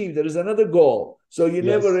you achieve, there is another goal. So you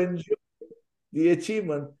never Yes. enjoy the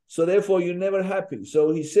achievement. So therefore, you're never happy.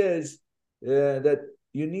 So he says that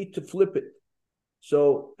you need to flip it.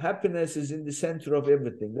 So happiness is in the center of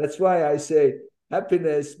everything. That's why I say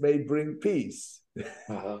happiness may bring peace.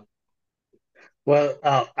 Uh-huh. Well,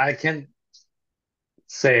 I can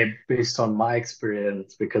say based on my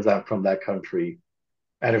experience, because I'm from that country,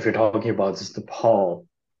 and if you're talking about just Nepal,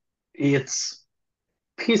 it's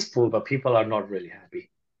peaceful, but people are not really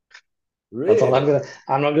happy. That's all Really?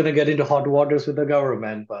 I'm not gonna get into hot waters with the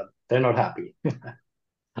government, but they're not happy.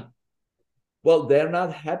 Well, they're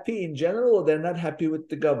not happy in general, or they're not happy with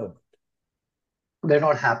the government. They're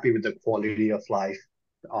not happy with the quality of life,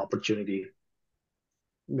 the opportunity,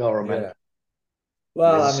 Yeah. government,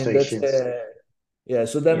 Well, I mean, that's legislations. yeah.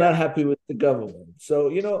 So they're not Yeah, happy with the government. So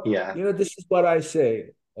yeah, this is what I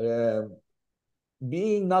say.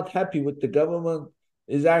 Being not happy with the government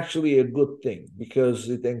is actually a good thing because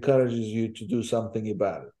it encourages you to do something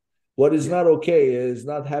about it. What is yeah, not okay is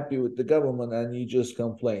not happy with the government and you just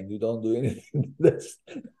complain. You don't do anything.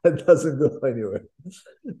 That doesn't go anywhere.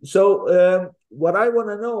 So, what I want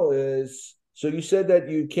to know is, so you said that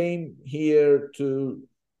you came here to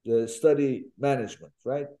study management,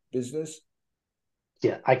 right? Business.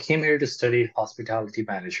 yeah. I came here to study hospitality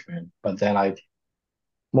management, but then I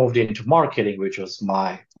moved into marketing, which was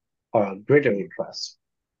my greater interest.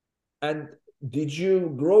 And did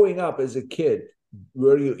you, growing up as a kid,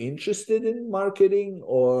 were you interested in marketing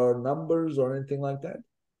or numbers or anything like that?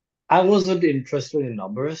 I wasn't interested in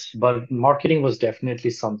numbers, but marketing was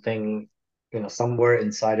definitely something, somewhere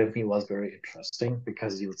inside of me was very interesting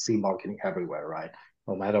because you see marketing everywhere, right?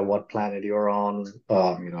 No matter what planet you're on,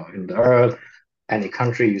 in the earth, any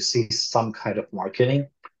country, you see some kind of marketing.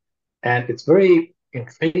 And it's very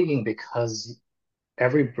intriguing because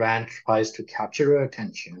every brand tries to capture your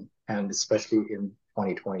attention, and especially in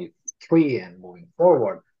 2023 and moving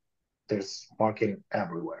forward, there's marketing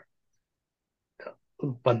everywhere.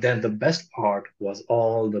 But then the best part was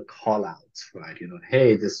all the call outs, right?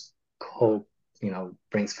 Hey, this Coke,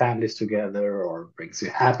 brings families together or brings you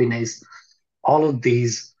happiness. All of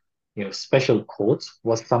these, special quotes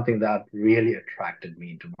was something that really attracted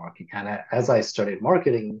me into marketing. And as I studied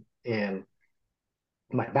marketing in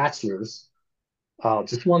my bachelor's,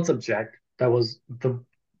 just one subject that was the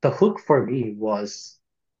hook for me was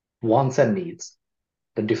wants and needs.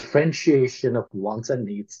 The differentiation of wants and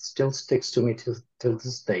needs still sticks to me till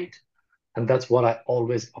this date. And that's what I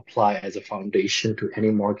always apply as a foundation to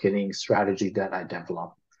any marketing strategy that I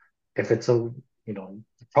develop. If it's the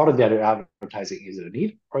product that you're advertising, is it a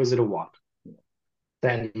need or is it a want?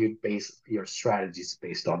 Then you base your strategies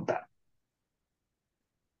based on that.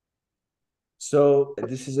 So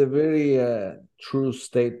this is a very true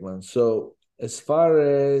statement. So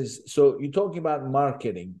you're talking about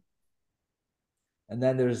marketing, and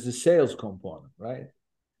then there's the sales component, right?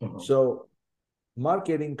 Mm-hmm. So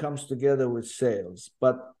marketing comes together with sales,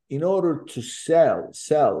 but in order to sell,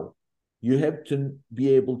 you have to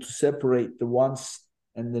be able to separate the wants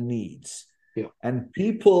and the needs. Yeah. And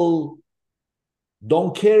people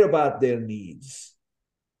don't care about their needs.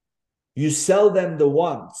 You sell them the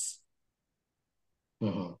wants,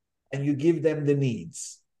 mm-hmm. and you give them the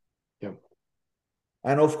needs. Yeah.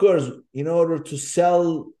 And of course, in order to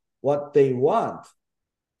sell what they want,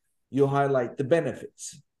 you highlight the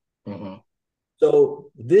benefits. Mm-hmm. So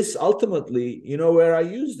this ultimately, where I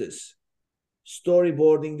use this?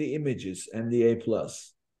 Storyboarding the images and the A+.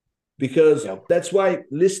 Because that's why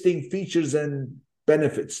listing features and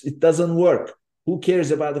benefits, it doesn't work. Who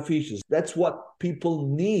cares about the features? That's what people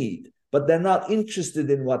need, but they're not interested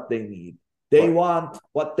in what they need. They want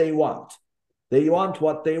what they want. They want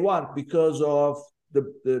what they want because of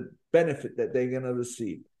the benefit that they're going to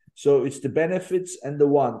receive. So it's the benefits and the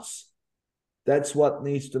wants. That's what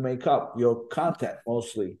needs to make up your content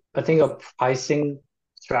mostly. I think a pricing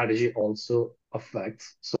strategy also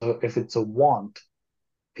affects. So if it's a want,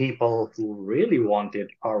 people who really want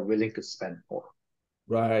it are willing to spend more.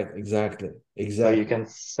 Right, exactly. So you can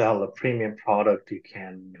sell a premium product. You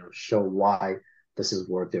can show why this is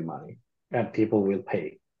worth your money, and people will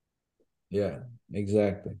pay. Yeah,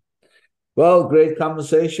 exactly. Well, great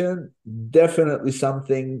conversation. Definitely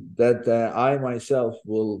something that I myself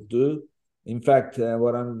will do. In fact,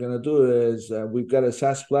 what I'm going to do is we've got a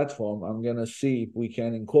SaaS platform. I'm going to see if we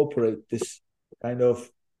can incorporate this kind of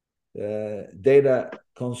data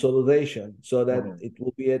consolidation so that it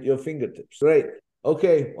will be at your fingertips. Great.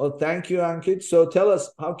 Okay. Well, thank you, Ankit. So tell us,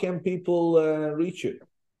 how can people reach you?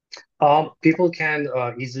 People can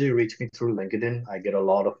easily reach me through LinkedIn. I get a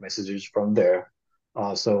lot of messages from there.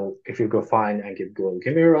 So if you go find Ankit Goel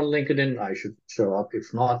Ghimire on LinkedIn, I should show up.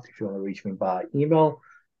 If not, if you want to reach me by email,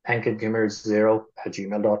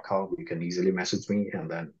 ankitghimire0@gmail.com, you can easily message me and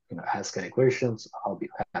then ask any questions. I'll be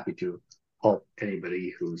happy to help anybody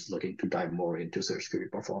who's looking to dive more into search query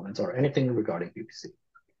performance or anything regarding PPC.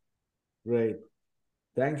 Great.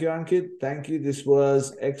 Thank you, Ankit. Thank you. This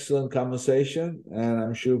was excellent conversation, and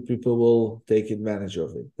I'm sure people will take advantage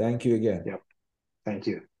of it. Thank you again. Yep. Thank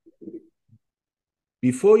you.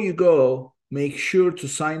 Before you go, make sure to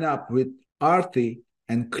sign up with Aarti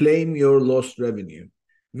and claim your lost revenue.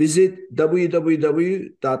 Visit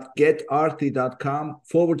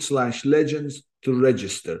www.getaarti.com/legends to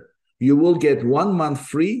register. You will get 1 month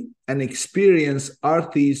free and experience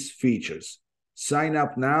Aarti's features. Sign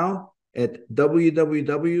up now at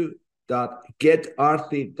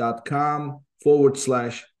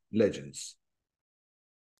www.getaarti.com/legends.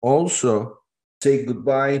 Also, say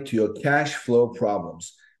goodbye to your cash flow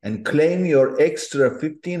problems and claim your extra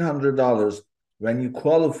 $1,500 when you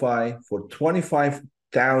qualify for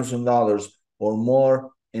 $25,000 or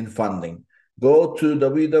more in funding. Go to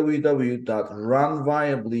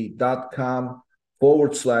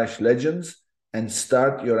www.runviably.com/legends and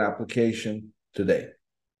start your application today.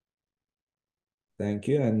 Thank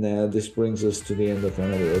you. And this brings us to the end of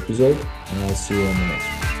another episode, and I'll see you on the next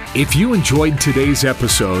one. If you enjoyed today's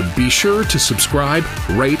episode, be sure to subscribe,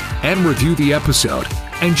 rate, and review the episode,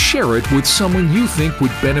 and share it with someone you think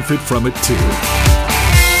would benefit from it too.